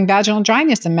 if we're having vaginal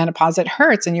dryness and menopause, it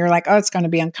hurts. And you're like, oh, it's going to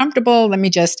be uncomfortable. Let me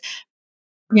just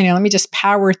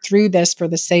power through this for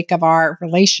the sake of our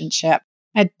relationship.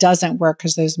 It doesn't work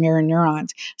because those mirror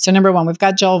neurons. So number one, we've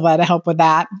got Julva to help with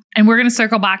that. And we're going to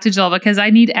circle back to Julva because I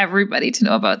need everybody to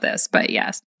know about this, but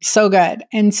yes. So good.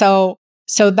 And so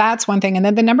that's one thing. And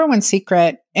then the number one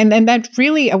secret, and then that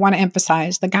really I want to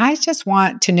emphasize, the guys just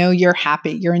want to know you're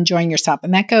happy, you're enjoying yourself.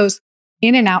 And that goes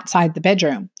in and outside the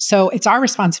bedroom. So it's our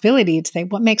responsibility to say,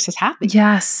 what makes us happy?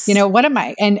 Yes. What am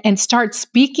I? And start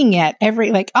speaking it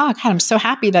oh God, I'm so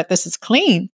happy that this is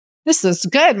clean. This is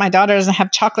good. My daughter doesn't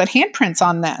have chocolate handprints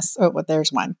on this. Oh, well,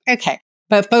 there's one. Okay.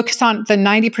 But focus on the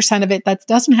 90% of it that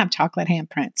doesn't have chocolate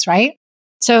handprints, right?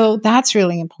 So that's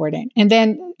really important.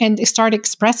 And start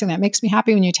expressing that. It makes me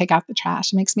happy when you take out the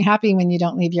trash. It makes me happy when you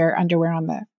don't leave your underwear on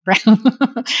the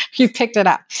ground. You picked it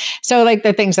up. So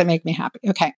the things that make me happy.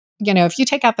 Okay. If you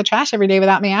take out the trash every day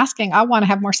without me asking, I want to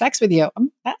have more sex with you.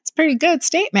 That's a pretty good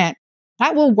statement.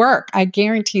 That will work. I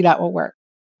guarantee that will work.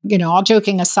 All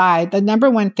joking aside, the number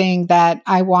one thing that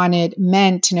I wanted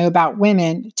men to know about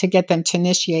women to get them to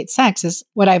initiate sex is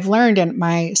what I've learned in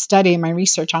my study and my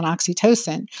research on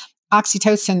oxytocin.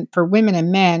 Oxytocin for women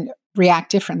and men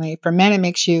react differently. For men, it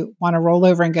makes you want to roll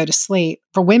over and go to sleep.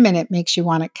 For women, it makes you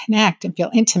want to connect and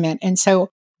feel intimate. And so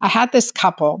I had this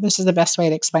couple, this is the best way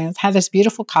to explain it. I had this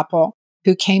beautiful couple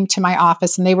who came to my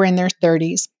office, and they were in their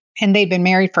 30s. And they'd been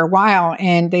married for a while,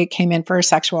 and they came in for a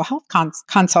sexual health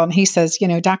consult. And he says,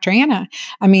 Dr. Anna,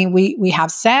 we have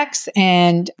sex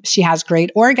and she has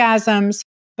great orgasms,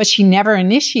 but she never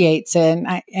initiates it.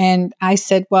 And I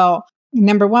said, well,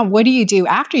 number one, what do you do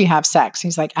after you have sex?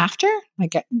 He's like, after?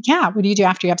 Yeah, what do you do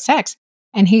after you have sex?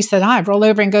 And he said, I roll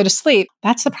over and go to sleep.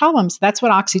 That's the problem. So that's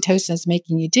what oxytocin is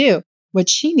making you do. What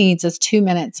she needs is 2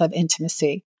 minutes of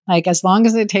intimacy. As long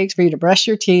as it takes for you to brush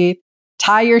your teeth,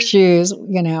 tie your shoes,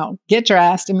 get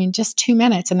dressed. Just 2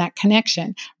 minutes, and that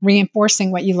connection,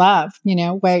 reinforcing what you love,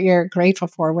 what you're grateful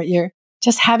for, what you're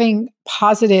just having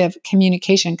positive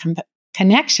communication,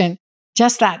 connection,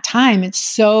 just that time. It's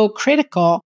so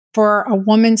critical for a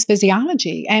woman's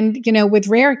physiology. And, with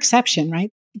rare exception, right?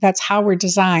 That's how we're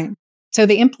designed. So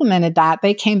they implemented that.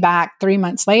 They came back 3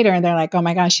 months later and they're like, oh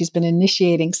my gosh, she's been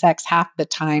initiating sex half the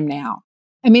time now.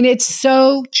 It's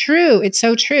so true. It's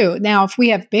so true. Now, if we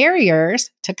have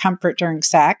barriers to comfort during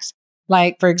sex,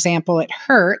 like, for example, it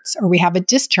hurts, or we have a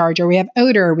discharge, or we have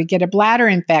odor, or we get a bladder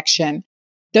infection,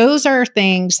 those are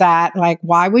things that,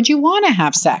 why would you want to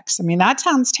have sex? That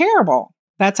sounds terrible.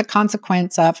 That's a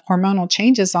consequence of hormonal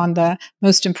changes on the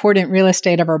most important real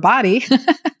estate of our body.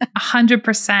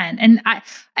 100%. And I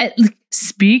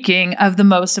speaking of the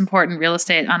most important real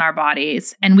estate on our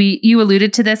bodies, and you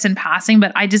alluded to this in passing,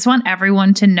 but I just want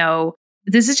everyone to know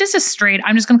this is just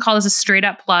I'm just going to call this a straight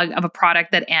up plug of a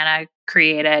product that Anna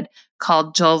created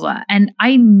called Julva. And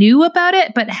I knew about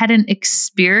it, but hadn't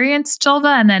experienced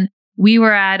Julva. And then we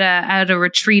were at a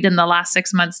retreat in the last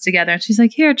 6 months together. And she's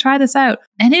like, here, try this out.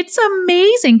 And it's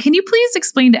amazing. Can you please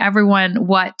explain to everyone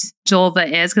what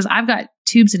Julva is? Because I've got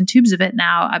tubes and tubes of it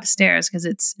now upstairs because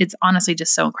it's honestly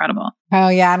just so incredible. Oh,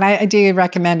 yeah. And I do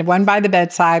recommend one by the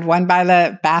bedside, one by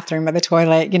the bathroom or the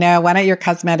toilet, one at your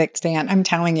cosmetic stand. I'm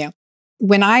telling you,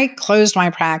 when I closed my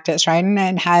practice, right,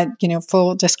 and had,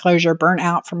 full disclosure, burnt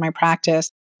out from my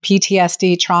practice,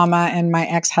 PTSD, trauma, and my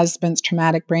ex-husband's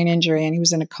traumatic brain injury, and he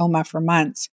was in a coma for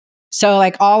months.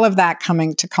 So all of that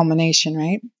coming to culmination,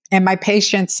 right? And my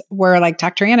patients were like,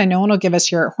 Dr. Anna, no one will give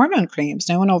us your hormone creams.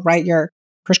 No one will write your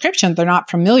prescription. They're not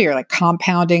familiar,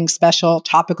 compounding special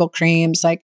topical creams,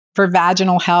 for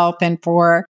vaginal health and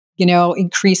for,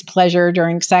 increased pleasure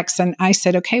during sex. And I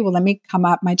said, okay, well, let me come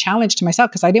up my challenge to myself,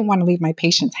 because I didn't want to leave my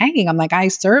patients hanging. I'm like, I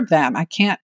serve them. I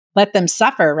can't let them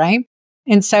suffer, right?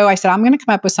 And so I said, I'm going to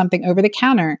come up with something over the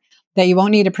counter that you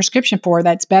won't need a prescription for,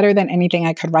 that's better than anything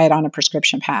I could write on a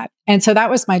prescription pad. And so that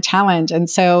was my challenge. And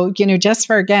so, just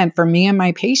for me and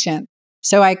my patient,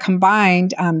 So I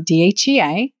combined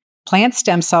DHEA, plant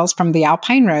stem cells from the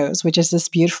alpine rose, which is this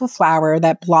beautiful flower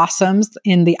that blossoms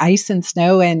in the ice and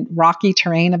snow and rocky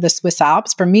terrain of the Swiss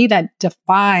Alps. For me, that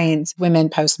defines women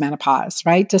postmenopause,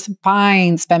 right?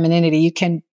 Defines femininity. You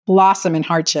can blossom in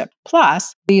hardship.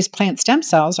 Plus, these plant stem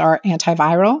cells are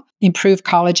antiviral, improve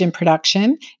collagen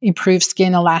production, improve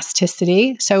skin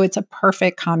elasticity. So it's a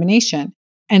perfect combination.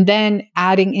 And then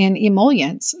adding in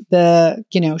emollients, the,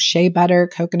 shea butter,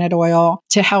 coconut oil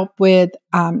to help with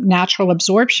natural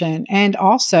absorption, and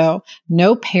also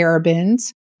no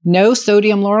parabens, no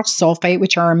sodium lauryl sulfate,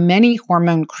 which are many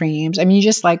hormone creams. I mean,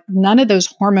 just like none of those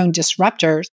hormone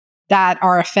disruptors that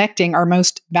are affecting our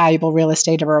most valuable real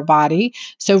estate of our body.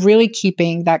 So really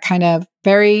keeping that kind of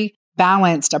very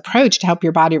balanced approach to help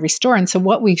your body restore. And so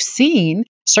what we've seen,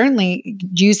 certainly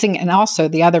using, and also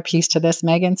the other piece to this,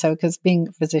 Megan, so because being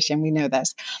a physician, we know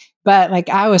this, but like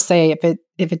I always say, if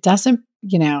it doesn't,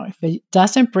 if it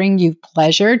doesn't bring you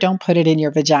pleasure, don't put it in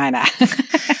your vagina.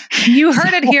 You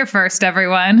heard it here first,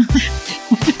 everyone.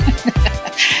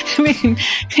 I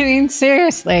mean,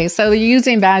 seriously. So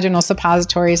using vaginal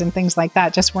suppositories and things like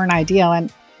that just weren't ideal.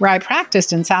 And where I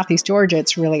practiced in Southeast Georgia,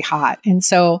 it's really hot. And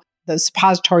so those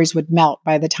suppositories would melt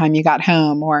by the time you got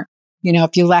home, or,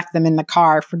 if you left them in the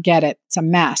car, forget it. It's a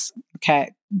mess.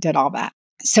 Okay. Did all that.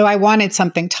 So I wanted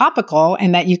something topical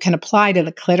and that you can apply to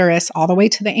the clitoris all the way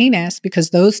to the anus, because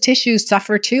those tissues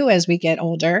suffer too as we get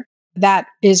older. That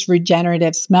is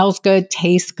regenerative, smells good,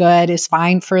 tastes good, is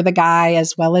fine for the guy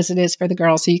as well as it is for the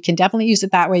girl. So you can definitely use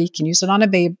it that way. You can use it on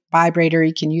a vibrator.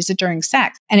 You can use it during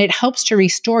sex. And it helps to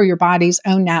restore your body's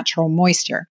own natural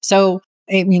moisture. So,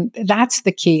 I mean, that's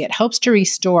the key. It helps to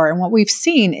restore. And what we've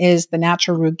seen is the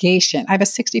natural rugation. I have a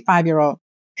 65-year-old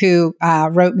who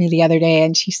wrote me the other day,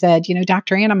 and she said,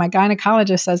 Dr. Anna, my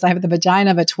gynecologist says I have the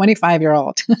vagina of a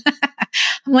 25-year-old.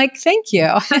 I'm like, thank you.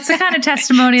 That's the kind of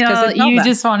testimonial you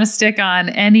just want to stick on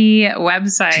any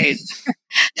website.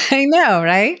 I know,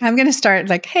 right? I'm going to start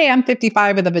like, hey, I'm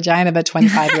 55 with a vagina of a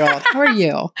 25-year-old. How are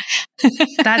you?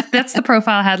 That's the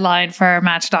profile headline for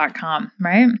Match.com,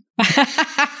 right?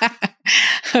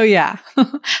 Oh, yeah.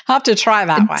 I'll have to try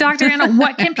that one. Dr. Anna,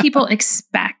 what can people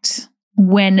expect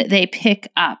when they pick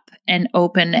up an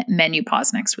open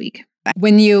menopause next week?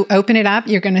 When you open it up,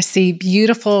 you're going to see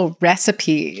beautiful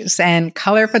recipes and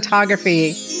color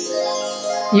photography.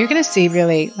 You're going to see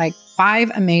really like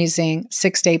 5 amazing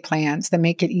 6-day plans that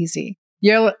make it easy.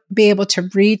 You'll be able to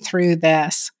read through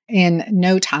this in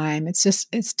no time.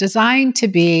 It's designed to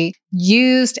be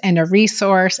used and a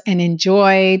resource and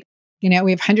enjoyed.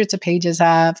 We have hundreds of pages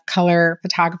of color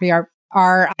photography.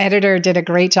 Our editor did a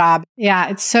great job. Yeah,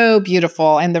 it's so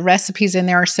beautiful. And the recipes in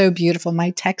there are so beautiful.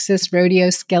 My Texas rodeo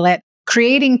skillet,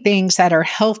 creating things that are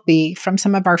healthy from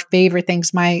some of our favorite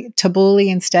things. My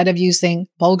tabbouleh, instead of using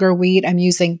bulgur wheat, I'm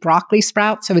using broccoli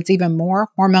sprouts. So it's even more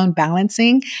hormone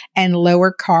balancing and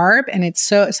lower carb. And it's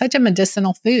such a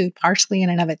medicinal food, partially in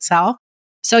and of itself.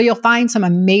 So you'll find some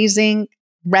amazing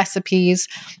recipes,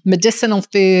 medicinal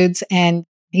foods, and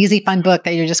easy, fun book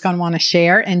that you're just going to want to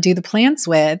share and do the plans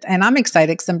with. And I'm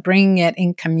excited because I'm bringing it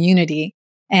in community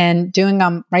and doing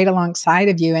them right alongside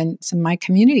of you and some of my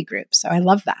community groups. So I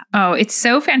love that. Oh, it's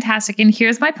so fantastic. And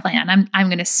here's my plan. I'm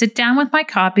going to sit down with my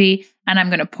copy and I'm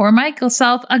going to pour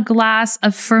myself a glass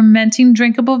of fermenting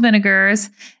drinkable vinegars.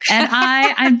 And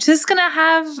I'm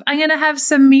going to have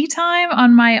some me time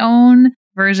on my own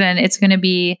version. It's going to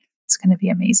be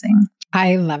amazing.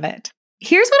 I love it.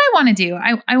 Here's what I want to do.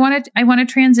 I want to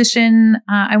transition.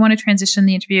 I want to transition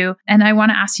the interview, and I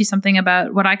want to ask you something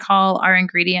about what I call our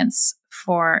ingredients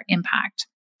for impact.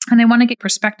 And I want to get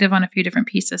perspective on a few different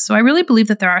pieces. So I really believe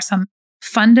that there are some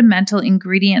fundamental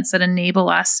ingredients that enable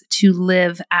us to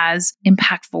live as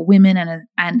impactful women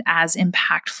and as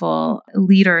impactful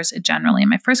leaders generally.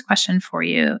 And my first question for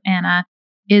you, Anna,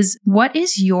 is what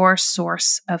is your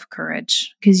source of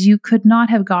courage? Because you could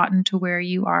not have gotten to where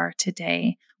you are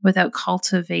today without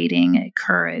cultivating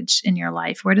courage in your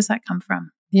life. Where does that come from?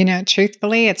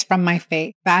 Truthfully, it's from my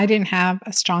faith. If I didn't have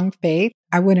a strong faith,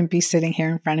 I wouldn't be sitting here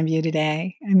in front of you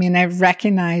today. I mean, I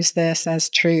recognize this as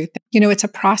truth. It's a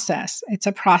process. It's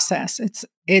a process.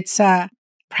 It's a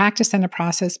practice and a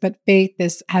process, but faith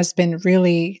has been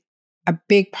really a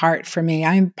big part for me.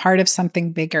 I'm part of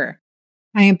something bigger.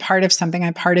 I am part of something.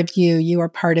 I'm part of you. You are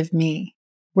part of me.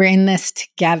 We're in this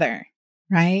together,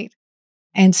 right?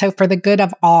 And so for the good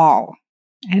of all.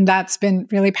 And that's been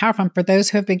really powerful. And for those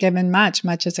who have been given much,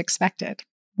 much is expected.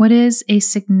 What is a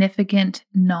significant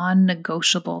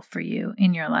non-negotiable for you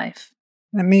in your life?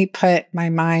 Let me put my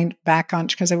mind back on,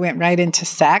 because I went right into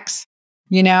sex.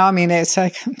 It's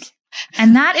like...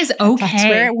 And that is okay.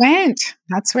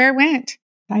 That's where it went.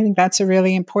 I think that's a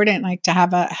really important, like to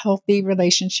have a healthy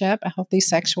relationship, a healthy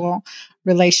sexual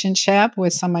relationship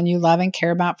with someone you love and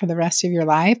care about for the rest of your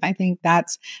life. I think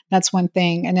that's one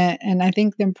thing. And I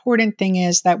think the important thing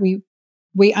is that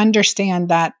we understand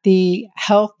that the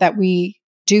health that we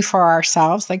do for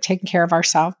ourselves, like taking care of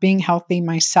ourselves, being healthy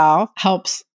myself,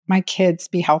 helps my kids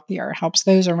be healthier, helps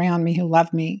those around me who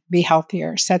love me be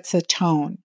healthier, sets a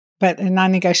tone. But a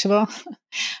non-negotiable,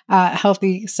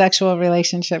 healthy sexual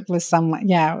relationship with someone,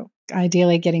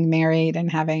 ideally getting married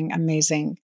and having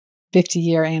amazing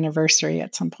 50-year anniversary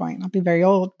at some point. I'll be very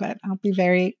old, but I'll be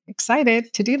very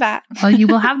excited to do that. Well, you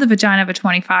will have the vagina of a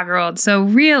 25-year-old. So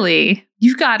really,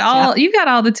 you've got all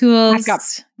the tools.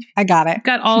 I got it. You've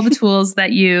got all the tools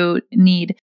that you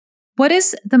need. What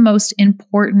is the most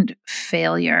important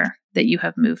failure that you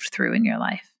have moved through in your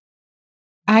life?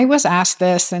 I was asked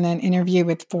this in an interview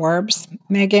with Forbes,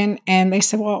 Megan, and they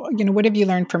said, well, what have you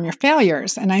learned from your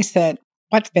failures? And I said,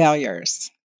 what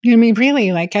failures?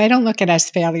 Really, like, I don't look at it as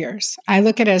failures. I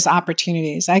look at it as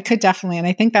opportunities. I could definitely, and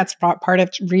I think that's part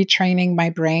of retraining my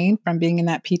brain from being in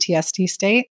that PTSD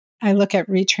state. I look at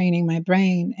retraining my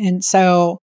brain. And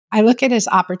so I look at it as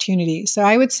opportunities. So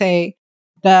I would say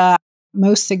the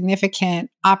most significant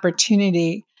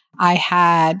opportunity I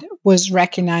had was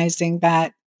recognizing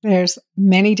that there's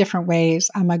many different ways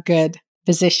I'm a good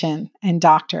physician and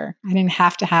doctor. I don't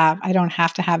have to have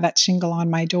that shingle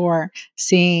on my door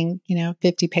seeing,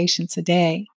 50 patients a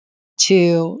day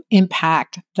to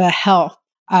impact the health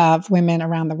of women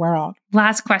around the world.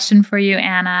 Last question for you,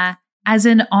 Anna. As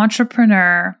an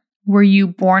entrepreneur, were you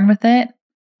born with it,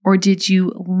 or did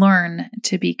you learn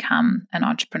to become an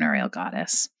entrepreneurial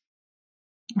goddess?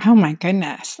 Oh my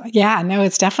goodness. Yeah, no,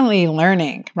 it's definitely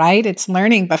learning, right? It's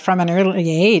learning, but from an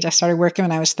early age. I started working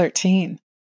when I was 13.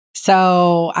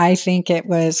 So I think it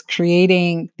was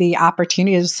creating the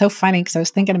opportunity. It was so funny because I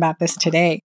was thinking about this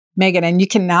today, Megan, and you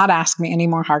cannot ask me any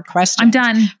more hard questions. I'm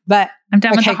done. But I'm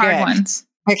done with the hard ones.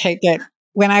 Okay, good.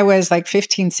 When I was like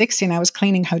 15, 16, I was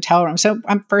cleaning hotel rooms. So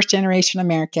I'm first generation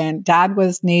American. Dad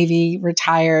was Navy,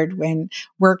 retired,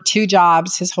 worked 2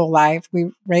 jobs his whole life.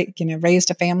 We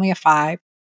raised a family of 5.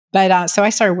 But so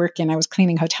I started working. I was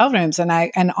cleaning hotel rooms, and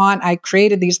I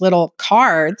created these little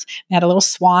cards. It had a little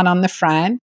swan on the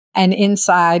front, and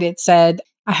inside it said,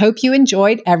 "I hope you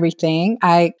enjoyed everything."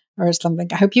 Or something.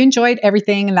 I hope you enjoyed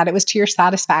everything, and that it was to your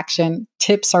satisfaction.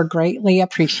 Tips are greatly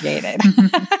appreciated.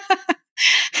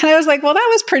 And I was like, well, that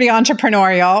was pretty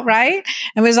entrepreneurial, right?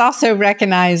 It was also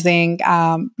recognizing,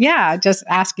 just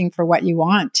asking for what you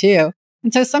want too.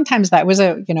 And so sometimes that was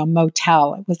a,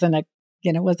 motel. It wasn't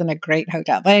a great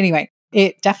hotel. But anyway,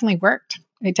 it definitely worked.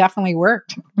 It definitely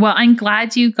worked. Well, I'm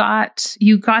glad you got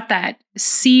that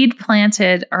seed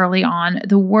planted early on.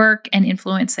 The work and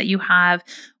influence that you have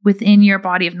within your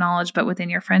body of knowledge, but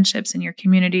within your friendships and your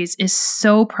communities is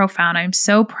so profound. I'm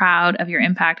so proud of your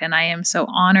impact, and I am so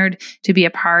honored to be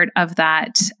a part of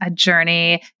that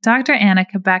journey. Dr. Anna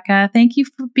Cabeca, thank you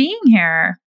for being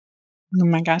here. Oh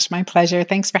my gosh, my pleasure.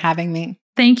 Thanks for having me.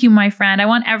 Thank you, my friend. I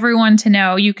want everyone to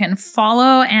know you can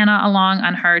follow Anna along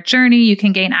on her journey. You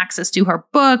can gain access to her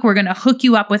book. We're going to hook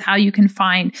you up with how you can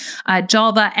find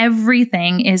Jalva.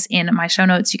 Everything is in my show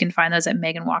notes. You can find those at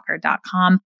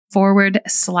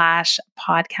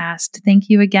meganwalker.com/podcast. Thank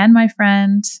you again, my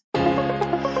friend.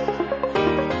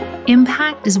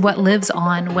 Impact is what lives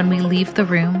on when we leave the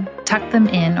room, tuck them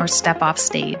in, or step off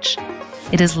stage.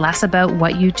 It is less about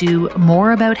what you do,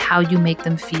 more about how you make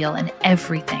them feel, and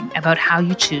everything about how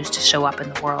you choose to show up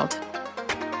in the world.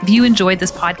 If you enjoyed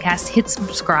this podcast, hit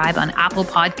subscribe on Apple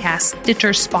Podcasts,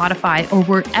 Stitcher, Spotify, or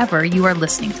wherever you are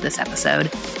listening to this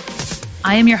episode.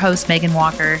 I am your host, Megan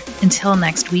Walker. Until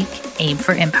next week, aim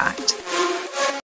for impact.